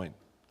this point.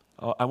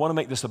 I want to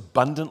make this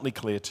abundantly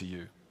clear to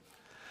you.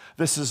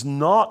 This is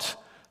not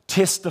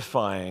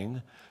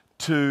testifying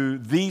to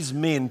these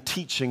men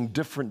teaching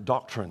different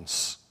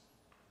doctrines.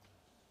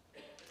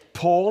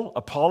 Paul,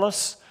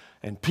 Apollos,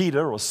 and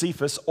Peter or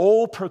Cephas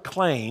all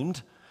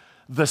proclaimed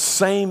the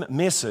same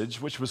message,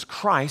 which was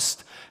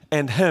Christ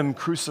and Him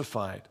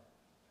crucified.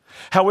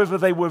 However,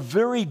 they were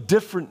very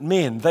different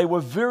men. They were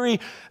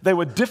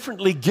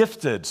differently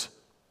gifted.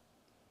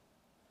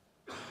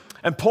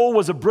 And Paul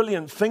was a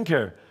brilliant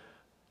thinker.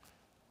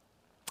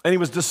 And he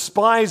was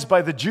despised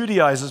by the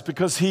Judaizers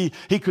because he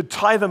could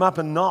tie them up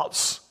in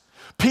knots.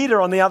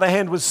 Peter, on the other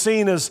hand, was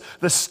seen as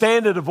the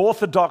standard of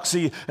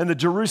orthodoxy in the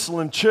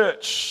Jerusalem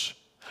church.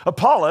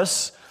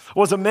 Apollos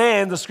was a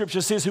man, the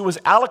scripture says, who was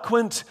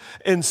eloquent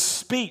in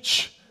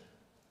speech.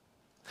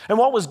 And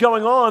what was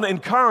going on in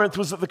Corinth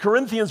was that the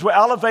Corinthians were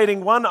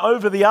elevating one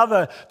over the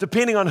other,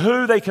 depending on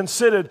who they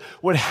considered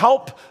would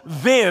help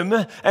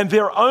them and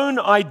their own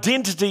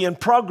identity and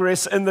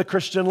progress in the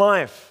Christian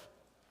life.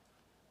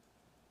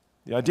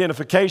 The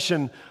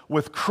identification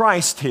with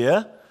Christ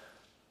here.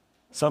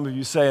 Some of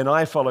you say, "And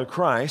I follow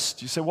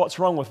Christ." You say, "What's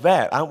wrong with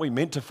that? Aren't we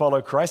meant to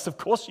follow Christ?" Of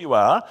course you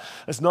are.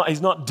 He's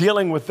not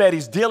dealing with that.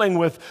 He's dealing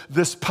with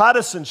this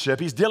partisanship.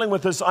 He's dealing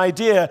with this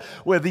idea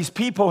where these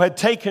people had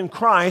taken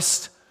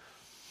Christ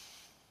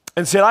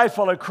and said, "I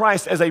follow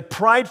Christ," as a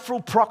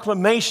prideful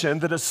proclamation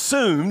that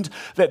assumed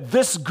that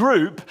this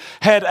group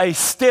had a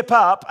step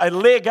up, a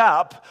leg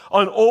up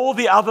on all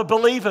the other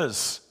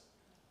believers.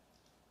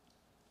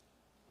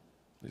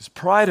 There's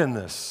pride in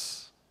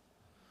this.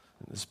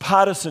 There's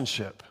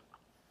partisanship.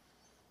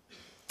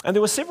 And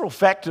there were several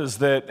factors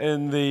that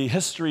in the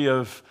history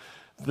of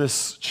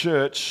this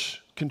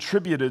church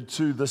contributed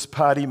to this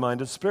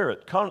party-minded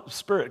spirit.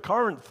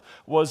 Corinth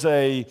was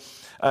a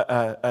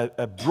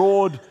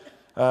broad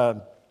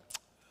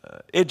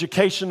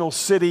educational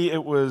city.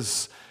 It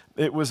was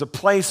a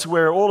place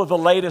where all of the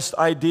latest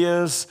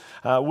ideas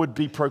would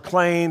be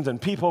proclaimed, and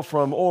people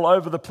from all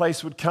over the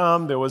place would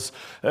come. It was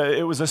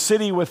a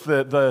city with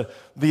the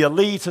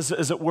elite,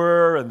 as it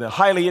were, and the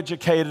highly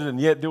educated, and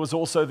yet there was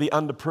also the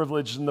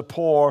underprivileged and the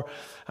poor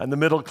and the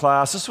middle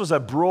class. This was a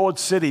broad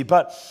city,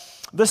 but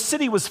this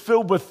city was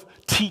filled with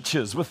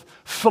teachers, with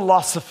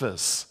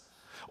philosophers,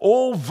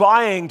 all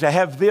vying to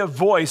have their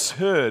voice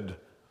heard.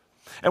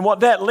 And what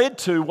that led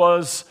to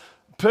was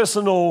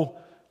personal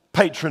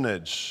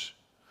patronage,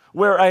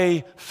 where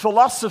a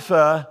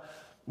philosopher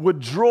would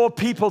draw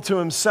people to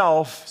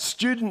himself,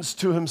 students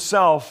to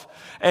himself,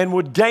 and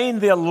would gain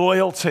their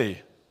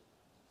loyalty.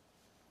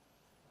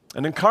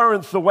 And in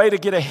Corinth, the way to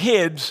get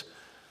ahead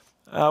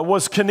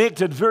was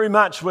connected very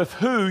much with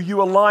who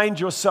you aligned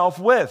yourself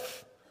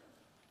with.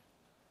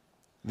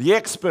 The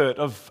expert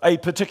of a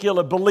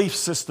particular belief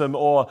system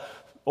or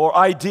or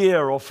idea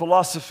or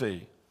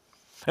philosophy.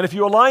 And if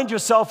you aligned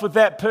yourself with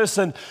that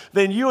person,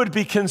 then you would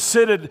be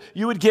considered,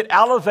 you would get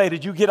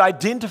elevated, you get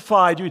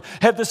identified, you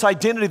have this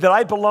identity that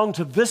I belong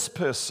to this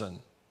person.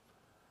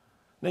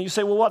 Now you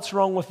say, well, what's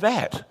wrong with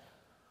that?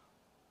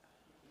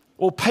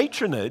 Well,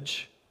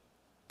 patronage,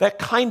 that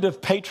kind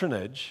of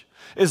patronage,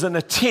 is an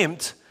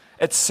attempt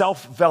at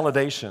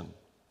self-validation.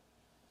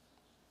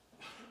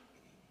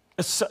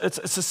 It's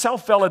a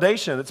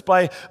self-validation. It's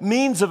by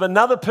means of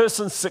another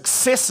person's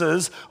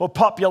successes or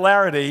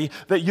popularity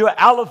that you're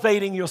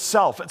elevating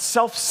yourself. It's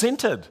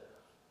self-centered.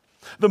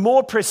 The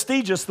more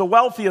prestigious, the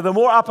wealthier, the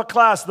more upper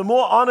class, the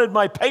more honored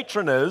my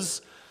patron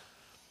is,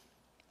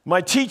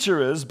 my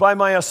teacher is, by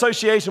my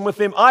association with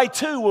them, I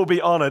too will be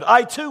honored.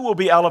 I too will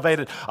be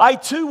elevated. I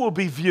too will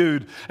be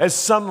viewed as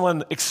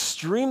someone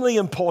extremely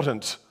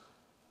important,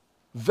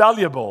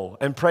 valuable,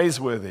 and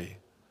praiseworthy.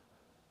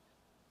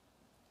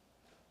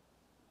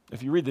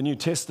 If you read the New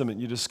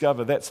Testament, you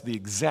discover that's the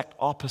exact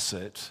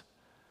opposite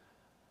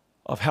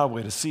of how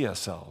we're to see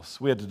ourselves.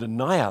 We are to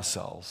deny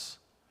ourselves.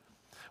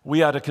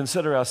 We are to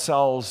consider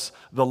ourselves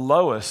the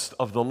lowest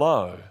of the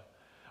low.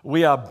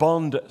 We are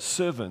bond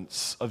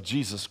servants of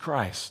Jesus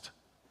Christ.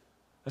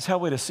 That's how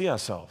we're to see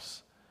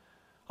ourselves.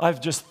 I've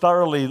just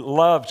thoroughly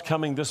loved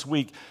coming this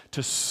week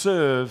to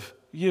serve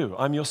you.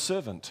 I'm your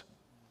servant.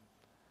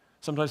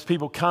 Sometimes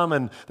people come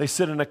and they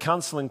sit in a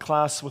counseling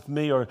class with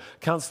me or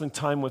counseling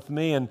time with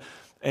me, and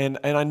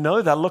I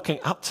know they're looking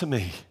up to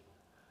me.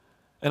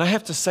 And I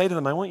have to say to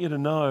them, I want you to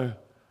know,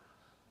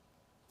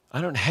 I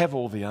don't have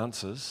all the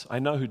answers. I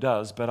know who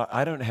does, but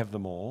I don't have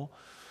them all.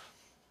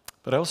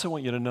 But I also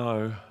want you to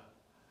know,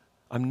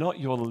 I'm not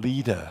your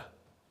leader.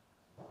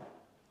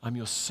 I'm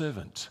your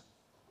servant.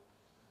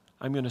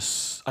 I'm going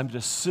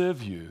to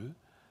serve you.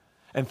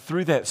 And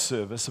through that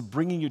service of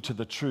bringing you to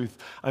the truth,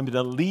 I'm going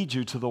to lead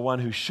you to the one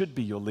who should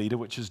be your leader,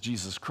 which is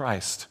Jesus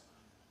Christ.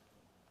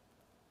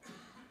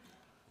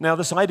 Now,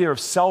 this idea of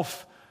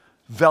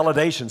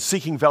self-validation,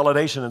 seeking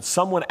validation in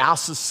someone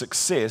else's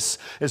success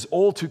is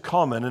all too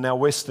common in our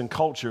Western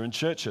culture and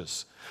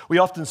churches. We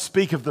often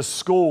speak of the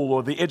school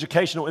or the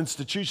educational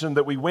institution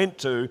that we went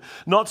to,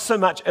 not so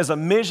much as a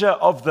measure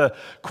of the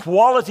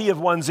quality of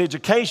one's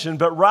education,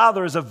 but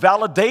rather as a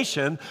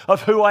validation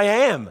of who I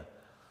am.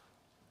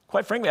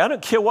 Quite frankly, I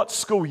don't care what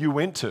school you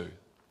went to,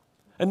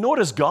 and nor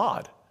does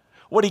God.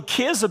 What He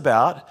cares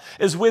about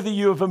is whether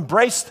you have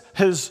embraced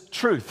His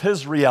truth,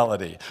 His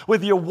reality,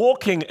 whether you're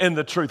walking in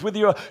the truth, whether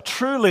you're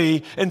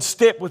truly in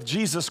step with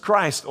Jesus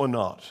Christ or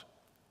not.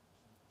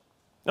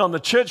 Now, on the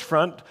church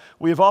front,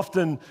 we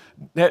often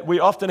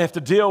have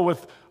to deal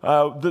with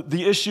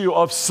the issue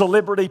of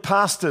celebrity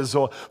pastors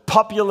or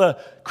popular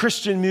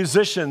Christian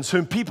musicians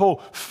whom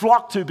people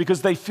flock to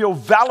because they feel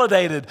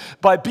validated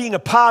by being a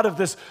part of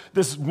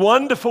this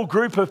wonderful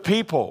group of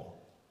people.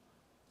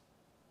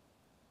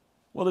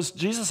 Well, is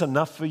Jesus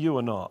enough for you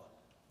or not?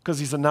 Because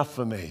He's enough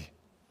for me.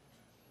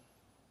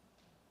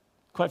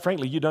 Quite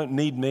frankly, you don't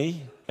need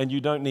me, and you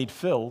don't need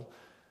Phil,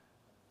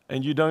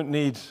 and you don't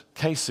need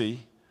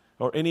Casey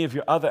or any of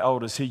your other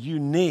elders here. You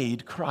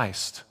need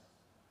Christ.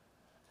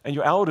 And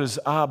your elders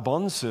are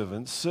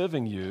bondservants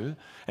serving you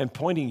and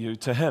pointing you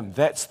to Him.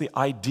 That's the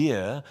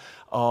idea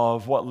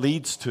of what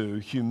leads to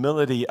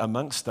humility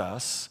amongst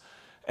us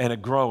and a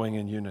growing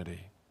in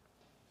unity.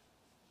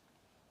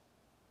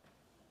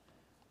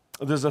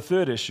 There's a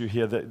third issue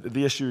here.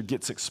 The issue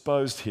gets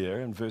exposed here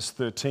in verse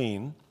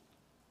 13.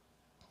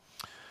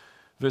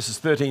 Verses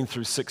 13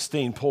 through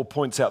 16, Paul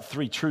points out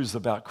three truths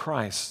about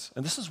Christ.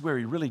 And this is where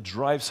he really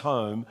drives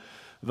home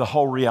the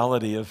whole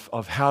reality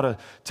of how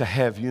to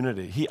have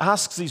unity. He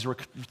asks these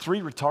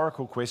three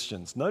rhetorical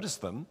questions. Notice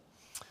them.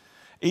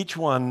 Each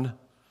one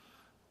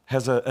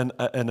has an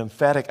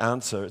emphatic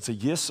answer. It's a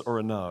yes or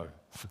a no.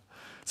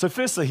 So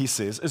firstly, he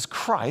says, is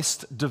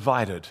Christ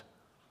divided?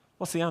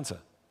 What's the answer?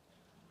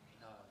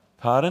 No.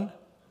 Pardon?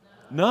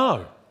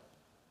 No.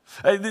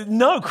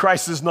 No,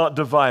 Christ is not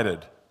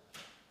divided.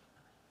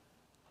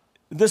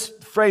 This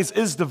phrase,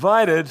 is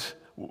divided,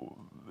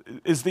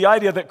 is the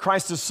idea that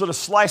Christ is sort of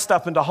sliced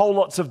up into whole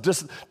lots of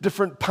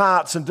different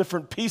parts and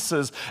different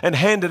pieces and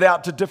handed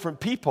out to different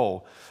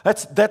people.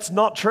 That's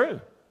not true.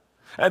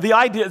 The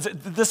idea is,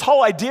 this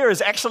whole idea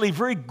is actually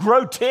very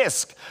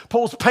grotesque.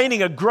 Paul's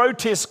painting a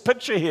grotesque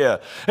picture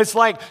here. It's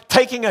like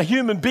taking a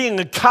human being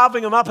and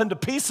carving him up into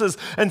pieces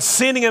and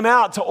sending him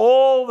out to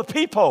all the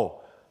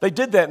people. They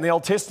did that in the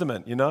Old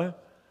Testament, you know.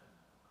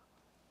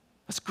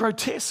 It's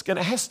grotesque and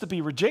it has to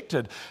be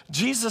rejected.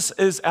 Jesus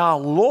is our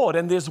Lord,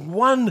 and there's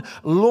one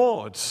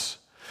Lord.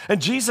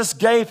 And Jesus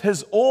gave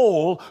His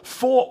all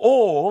for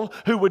all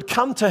who would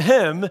come to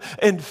Him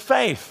in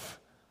faith.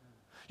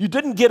 You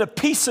didn't get a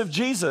piece of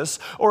Jesus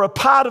or a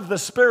part of the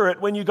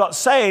Spirit when you got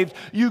saved.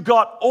 You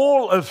got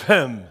all of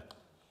Him.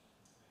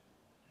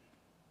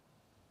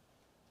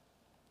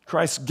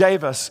 Christ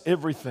gave us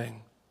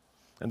everything.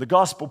 And the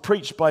gospel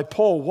preached by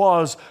Paul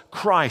was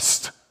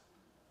Christ.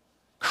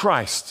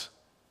 Christ.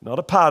 Not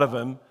a part of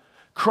Him,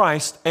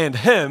 Christ, and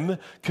Him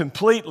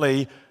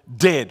completely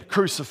dead,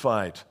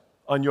 crucified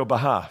on your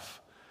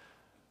behalf.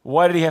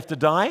 Why did He have to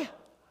die?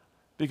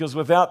 Because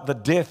without the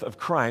death of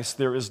Christ,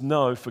 there is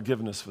no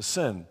forgiveness for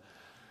sin.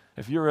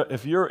 If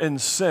you're in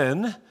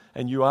sin,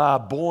 and you are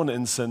born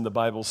in sin, the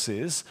Bible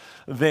says,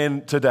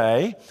 then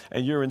today,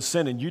 and you're in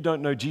sin and you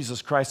don't know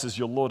Jesus Christ as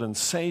your Lord and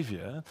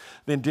Savior,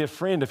 then dear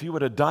friend, if you were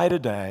to die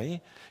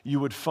today,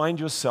 you would find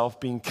yourself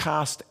being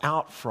cast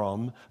out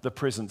from the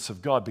presence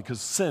of God,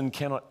 because sin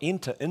cannot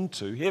enter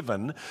into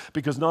heaven,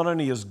 because not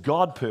only is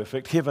God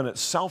perfect, heaven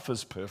itself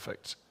is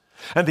perfect.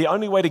 And the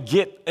only way to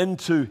get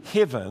into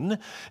heaven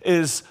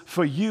is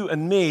for you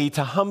and me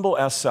to humble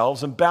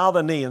ourselves and bow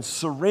the knee and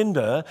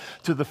surrender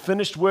to the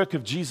finished work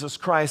of Jesus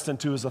Christ and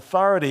to his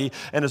authority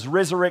and his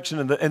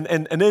resurrection.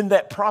 And in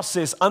that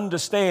process,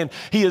 understand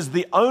he is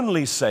the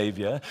only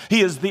Savior.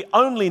 He is the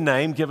only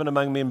name given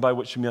among men by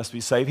which we must be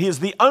saved. He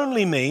is the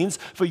only means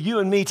for you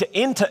and me to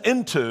enter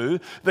into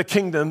the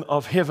kingdom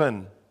of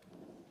heaven.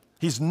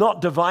 He's not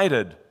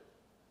divided.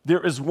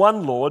 There is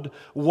one Lord,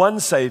 one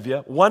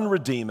Savior, one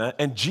Redeemer,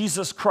 and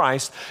Jesus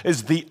Christ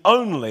is the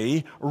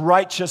only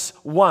righteous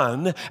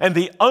one and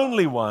the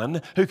only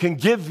one who can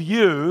give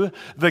you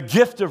the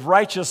gift of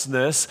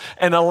righteousness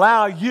and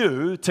allow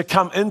you to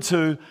come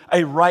into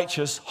a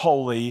righteous,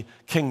 holy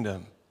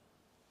kingdom.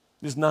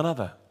 There's none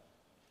other.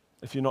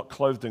 If you're not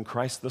clothed in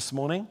Christ this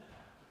morning,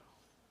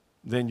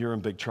 then you're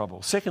in big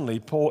trouble.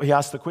 Secondly, he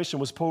asked the question,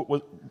 was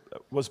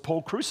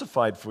Paul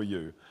crucified for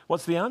you?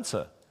 What's the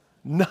answer?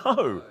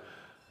 No.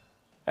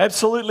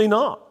 Absolutely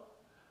not.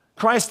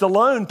 Christ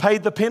alone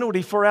paid the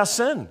penalty for our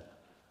sin.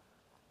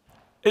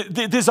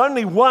 There's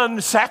only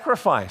one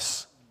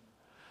sacrifice.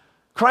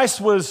 Christ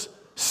was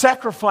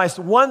sacrificed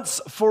once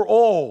for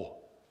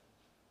all,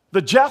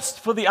 the just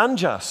for the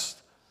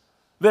unjust,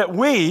 that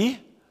we,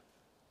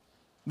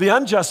 the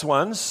unjust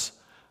ones,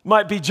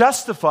 might be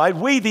justified,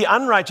 we, the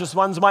unrighteous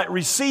ones, might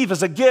receive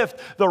as a gift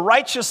the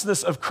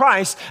righteousness of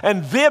Christ,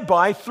 and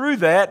thereby, through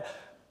that,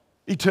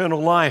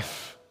 eternal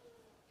life.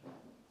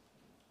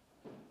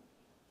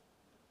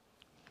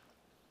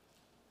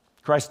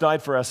 Christ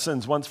died for our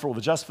sins once for all,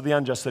 the just for the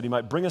unjust, that he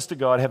might bring us to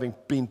God, having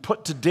been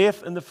put to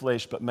death in the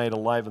flesh, but made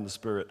alive in the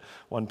Spirit.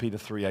 1 Peter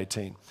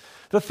 3:18.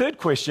 The third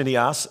question he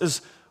asks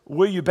is,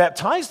 were you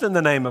baptized in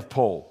the name of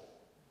Paul?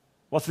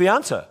 What's the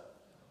answer?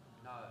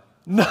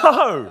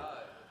 No.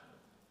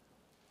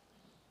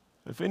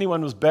 If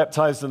anyone was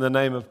baptized in the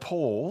name of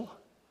Paul,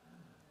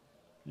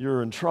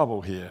 you're in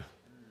trouble here.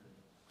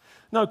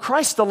 No,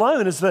 Christ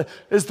alone is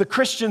the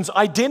Christian's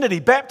identity.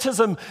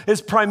 Baptism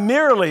is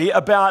primarily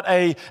about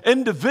an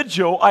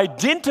individual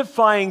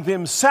identifying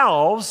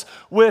themselves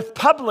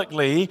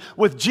publicly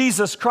with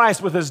Jesus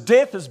Christ, with his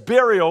death, his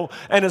burial,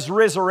 and his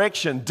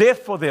resurrection. Death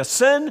for their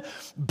sin,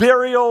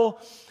 burial,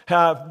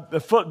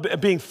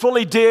 being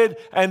fully dead,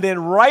 and then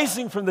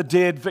rising from the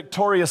dead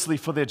victoriously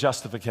for their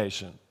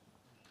justification.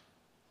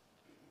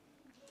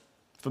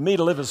 For me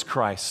to live as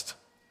Christ,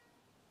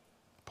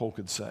 Paul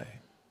could say.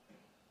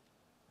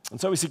 And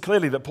so we see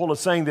clearly that Paul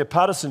is saying their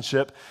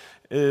partisanship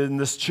in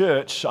this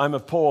church, I'm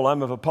of Paul,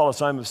 I'm of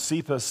Apollos, I'm of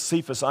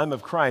Cephas, I'm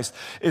of Christ,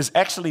 is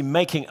actually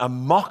making a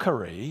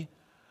mockery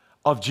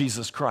of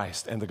Jesus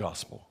Christ and the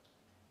gospel.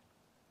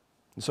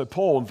 And so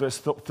Paul in verse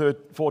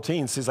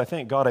 14 says, I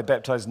thank God I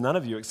baptized none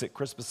of you except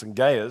Crispus and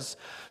Gaius,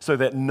 so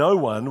that no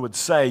one would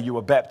say you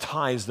were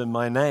baptized in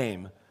my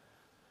name.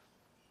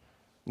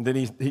 And then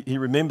he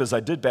remembers, I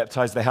did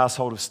baptize the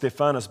household of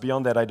Stephanas.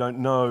 Beyond that, I don't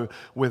know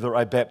whether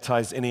I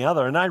baptized any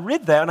other. And I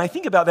read that, and I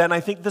think about that, and I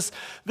think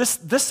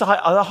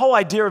the whole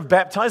idea of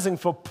baptizing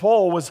for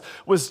Paul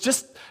was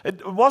just,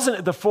 it wasn't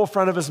at the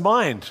forefront of his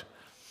mind.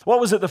 What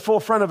was at the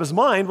forefront of his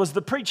mind was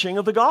the preaching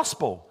of the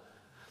gospel.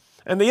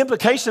 And the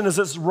implication is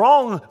it's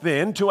wrong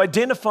then to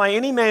identify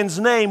any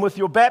man's name with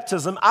your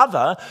baptism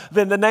other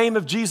than the name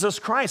of Jesus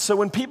Christ. So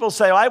when people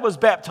say, I was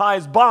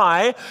baptized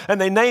by,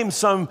 and they name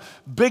some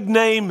big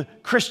name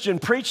Christian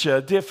preacher,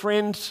 dear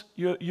friend,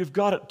 you've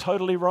got it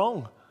totally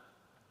wrong.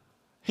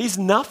 He's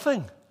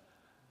nothing.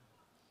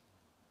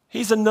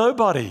 He's a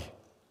nobody.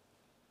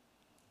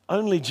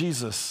 Only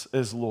Jesus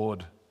is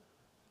Lord.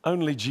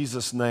 Only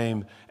Jesus'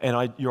 name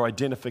and your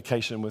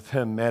identification with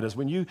him matters.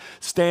 When you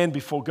stand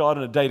before God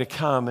in a day to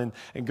come and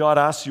God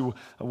asks you,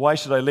 why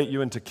should I let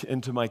you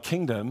into my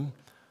kingdom?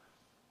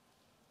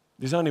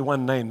 There's only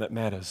one name that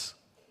matters.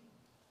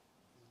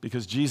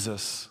 Because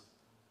Jesus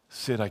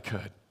said I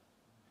could.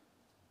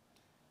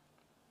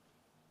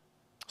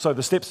 So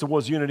the steps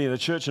towards unity in the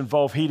church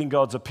involve heeding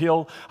God's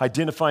appeal,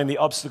 identifying the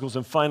obstacles,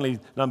 and finally,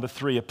 number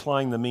 3,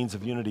 applying the means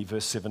of unity,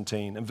 verse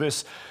 17. In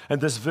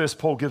this verse,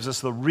 Paul gives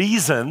us the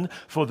reason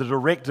for the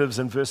directives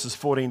in verses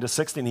 14 to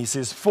 16. He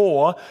says,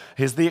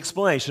 here's the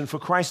explanation, for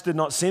Christ did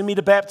not send me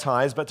to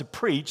baptize, but to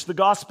preach the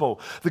gospel.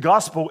 The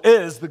gospel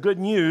is the good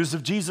news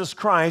of Jesus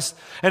Christ,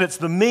 and it's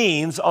the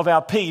means of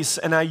our peace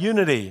and our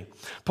unity.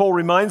 Paul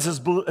reminds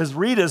his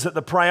readers that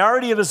the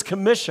priority of his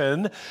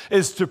commission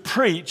is to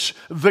preach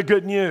the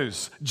good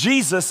news.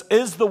 Jesus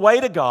is the way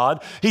to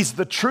God, he's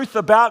the truth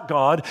about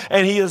God,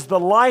 and he is the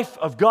life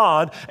of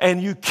God,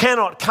 and you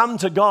cannot come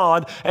to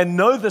God and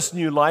know this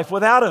new life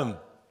without him.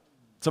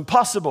 It's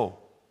impossible.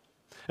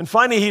 And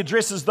finally, he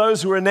addresses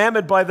those who are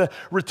enamored by the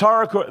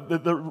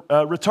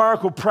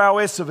rhetorical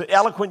prowess of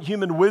eloquent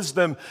human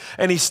wisdom.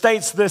 And he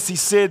states this, he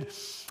said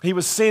he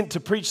was sent to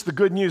preach the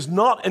good news,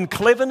 not in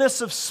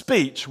cleverness of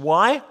speech.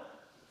 Why?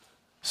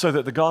 So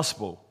that the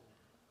gospel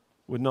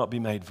would not be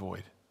made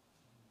void.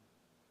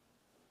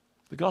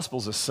 The gospel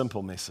is a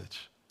simple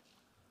message.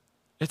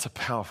 It's a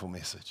powerful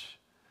message.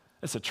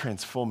 It's a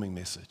transforming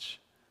message.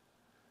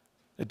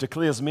 It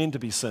declares men to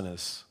be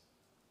sinners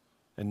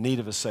in need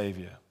of a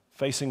Savior,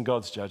 facing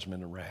God's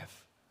judgment and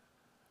wrath.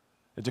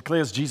 It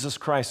declares Jesus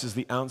Christ is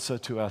the answer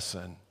to our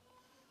sin.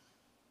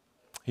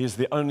 He is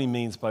the only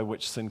means by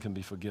which sin can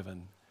be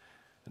forgiven.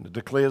 And it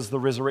declares the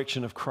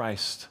resurrection of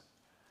Christ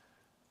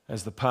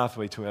as the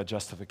pathway to our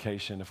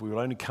justification. If we will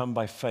only come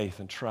by faith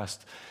and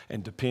trust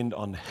and depend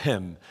on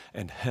Him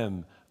and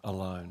Him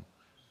alone.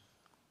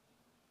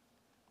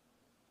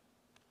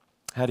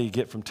 How do you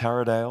get from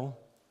Taradale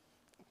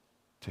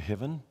to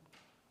heaven?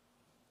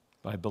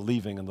 By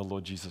believing in the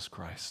Lord Jesus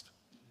Christ.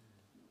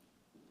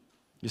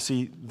 You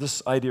see,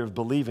 this idea of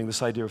believing,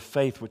 this idea of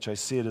faith, which I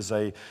said is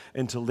an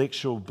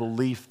intellectual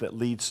belief that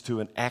leads to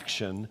an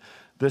action,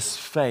 this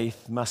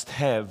faith must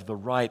have the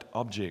right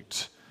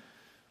object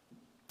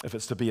if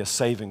it's to be a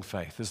saving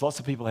faith. There's lots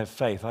of people who have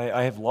faith.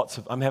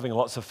 I'm having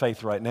lots of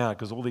faith right now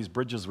because all these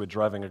bridges we're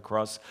driving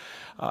across,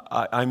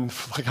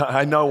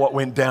 I know what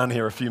went down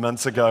here a few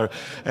months ago,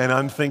 and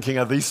I'm thinking,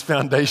 are these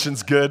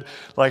foundations good?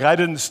 Like, I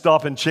didn't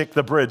stop and check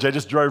the bridge. I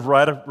just drove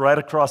right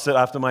across it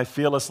after my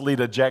fearless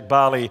leader, Jack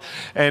Barley,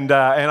 and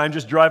I'm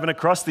just driving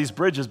across these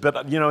bridges.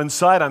 But,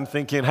 inside I'm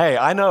thinking, hey,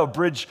 I know a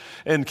bridge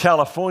in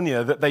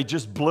California that they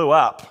just blew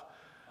up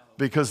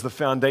because the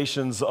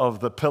foundations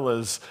of the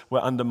pillars were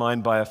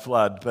undermined by a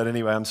flood. But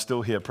anyway, I'm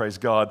still here, praise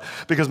God,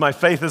 because my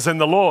faith is in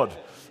the Lord.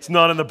 It's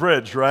not in the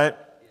bridge, right?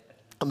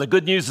 And the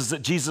good news is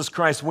that Jesus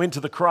Christ went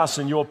to the cross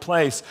in your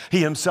place. He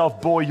himself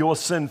bore your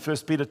sin,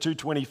 1 Peter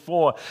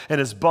 2:24, in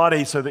his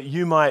body so that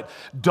you might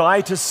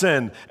die to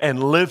sin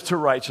and live to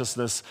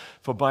righteousness,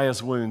 for by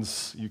his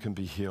wounds you can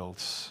be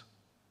healed.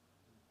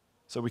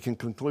 So we can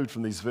conclude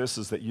from these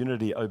verses that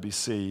unity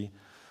OBC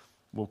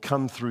will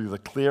come through the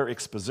clear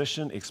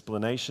exposition,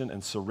 explanation,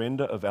 and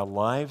surrender of our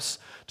lives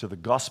to the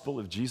gospel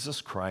of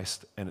Jesus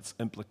Christ and its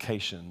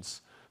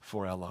implications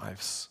for our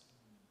lives.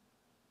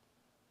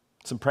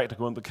 Some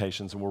practical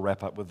implications, and we'll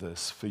wrap up with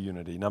this for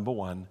unity. Number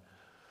one,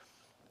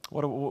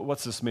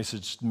 what's this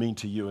message mean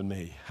to you and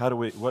me?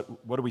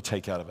 What do we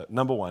take out of it?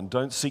 Number one,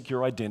 don't seek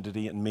your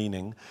identity and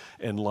meaning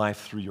in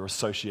life through your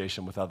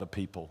association with other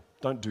people.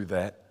 Don't do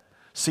that.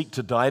 Seek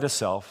to die to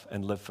self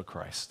and live for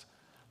Christ.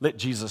 Let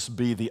Jesus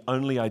be the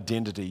only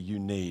identity you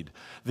need,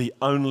 the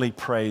only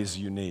praise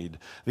you need,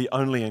 the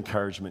only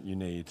encouragement you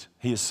need.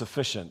 He is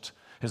sufficient.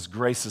 His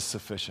grace is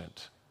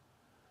sufficient.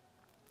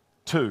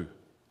 2,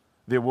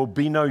 there will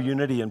be no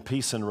unity and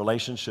peace in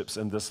relationships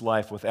in this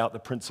life without the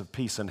Prince of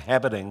Peace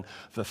inhabiting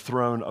the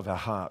throne of our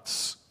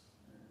hearts.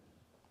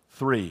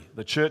 3,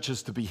 the church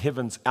is to be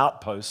heaven's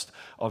outpost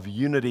of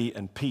unity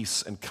and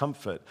peace and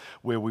comfort,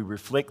 where we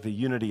reflect the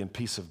unity and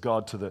peace of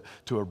God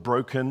to a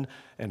broken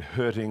and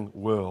hurting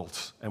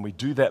world. And we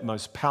do that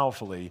most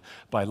powerfully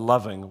by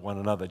loving one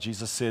another.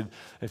 Jesus said,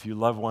 if you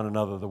love one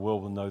another, the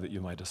world will know that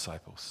you're my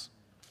disciples.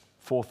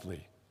 4thly,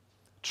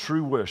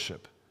 true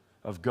worship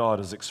of God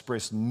is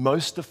expressed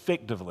most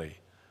effectively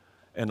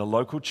in a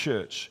local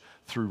church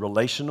through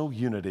relational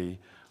unity,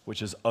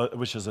 which is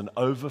an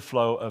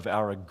overflow of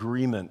our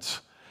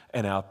agreement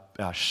and our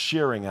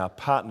sharing, our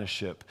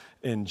partnership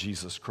in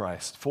Jesus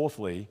Christ.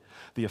 5thly,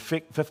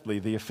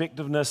 the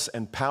effectiveness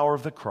and power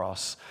of the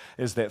cross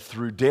is that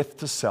through death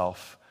to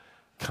self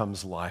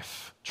comes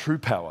life. True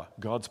power,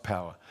 God's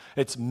power.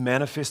 It's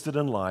manifested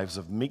in lives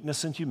of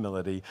meekness and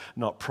humility,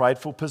 not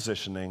prideful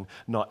positioning,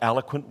 not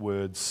eloquent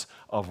words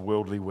of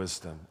worldly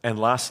wisdom. And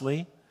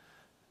lastly,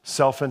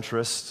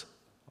 self-interest,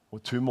 or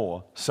 2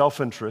 more,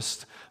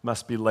 self-interest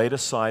must be laid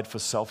aside for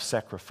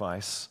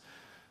self-sacrifice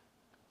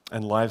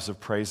and lives of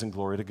praise and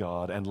glory to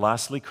God. And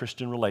lastly,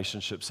 Christian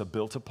relationships are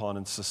built upon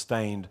and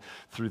sustained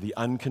through the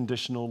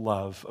unconditional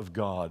love of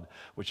God,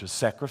 which is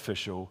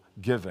sacrificial,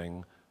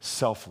 giving,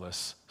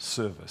 selfless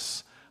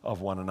service of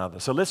one another.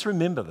 So let's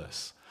remember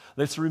this.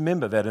 Let's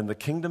remember that in the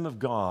kingdom of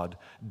God,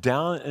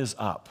 down is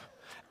up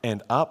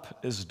and up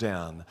is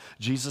down.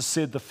 Jesus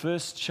said, the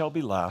first shall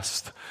be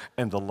last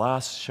and the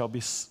last shall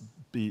be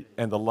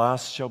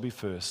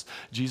first.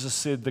 Jesus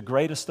said, the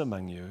greatest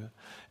among you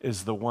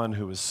is the one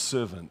who is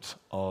servant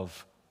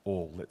of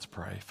all. Let's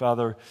pray.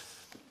 Father,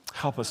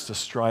 help us to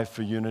strive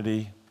for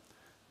unity.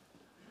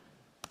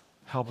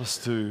 Help us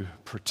to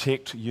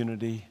protect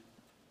unity,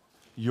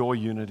 your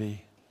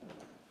unity.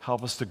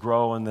 Help us to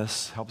grow in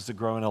this. Help us to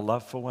grow in our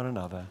love for one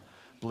another.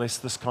 Bless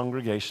this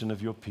congregation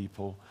of your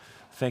people.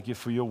 Thank you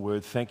for your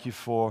word. Thank you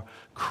for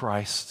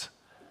Christ.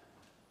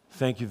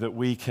 Thank you that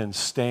we can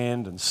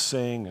stand and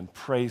sing and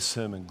praise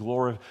him and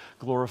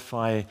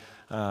glorify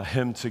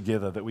him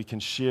together, that we can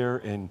share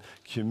in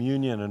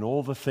communion and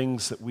all the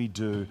things that we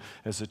do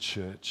as a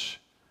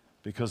church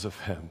because of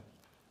him.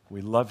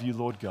 We love you,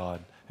 Lord God,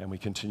 and we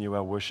continue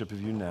our worship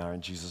of you now in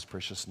Jesus'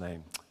 precious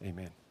name.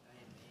 Amen.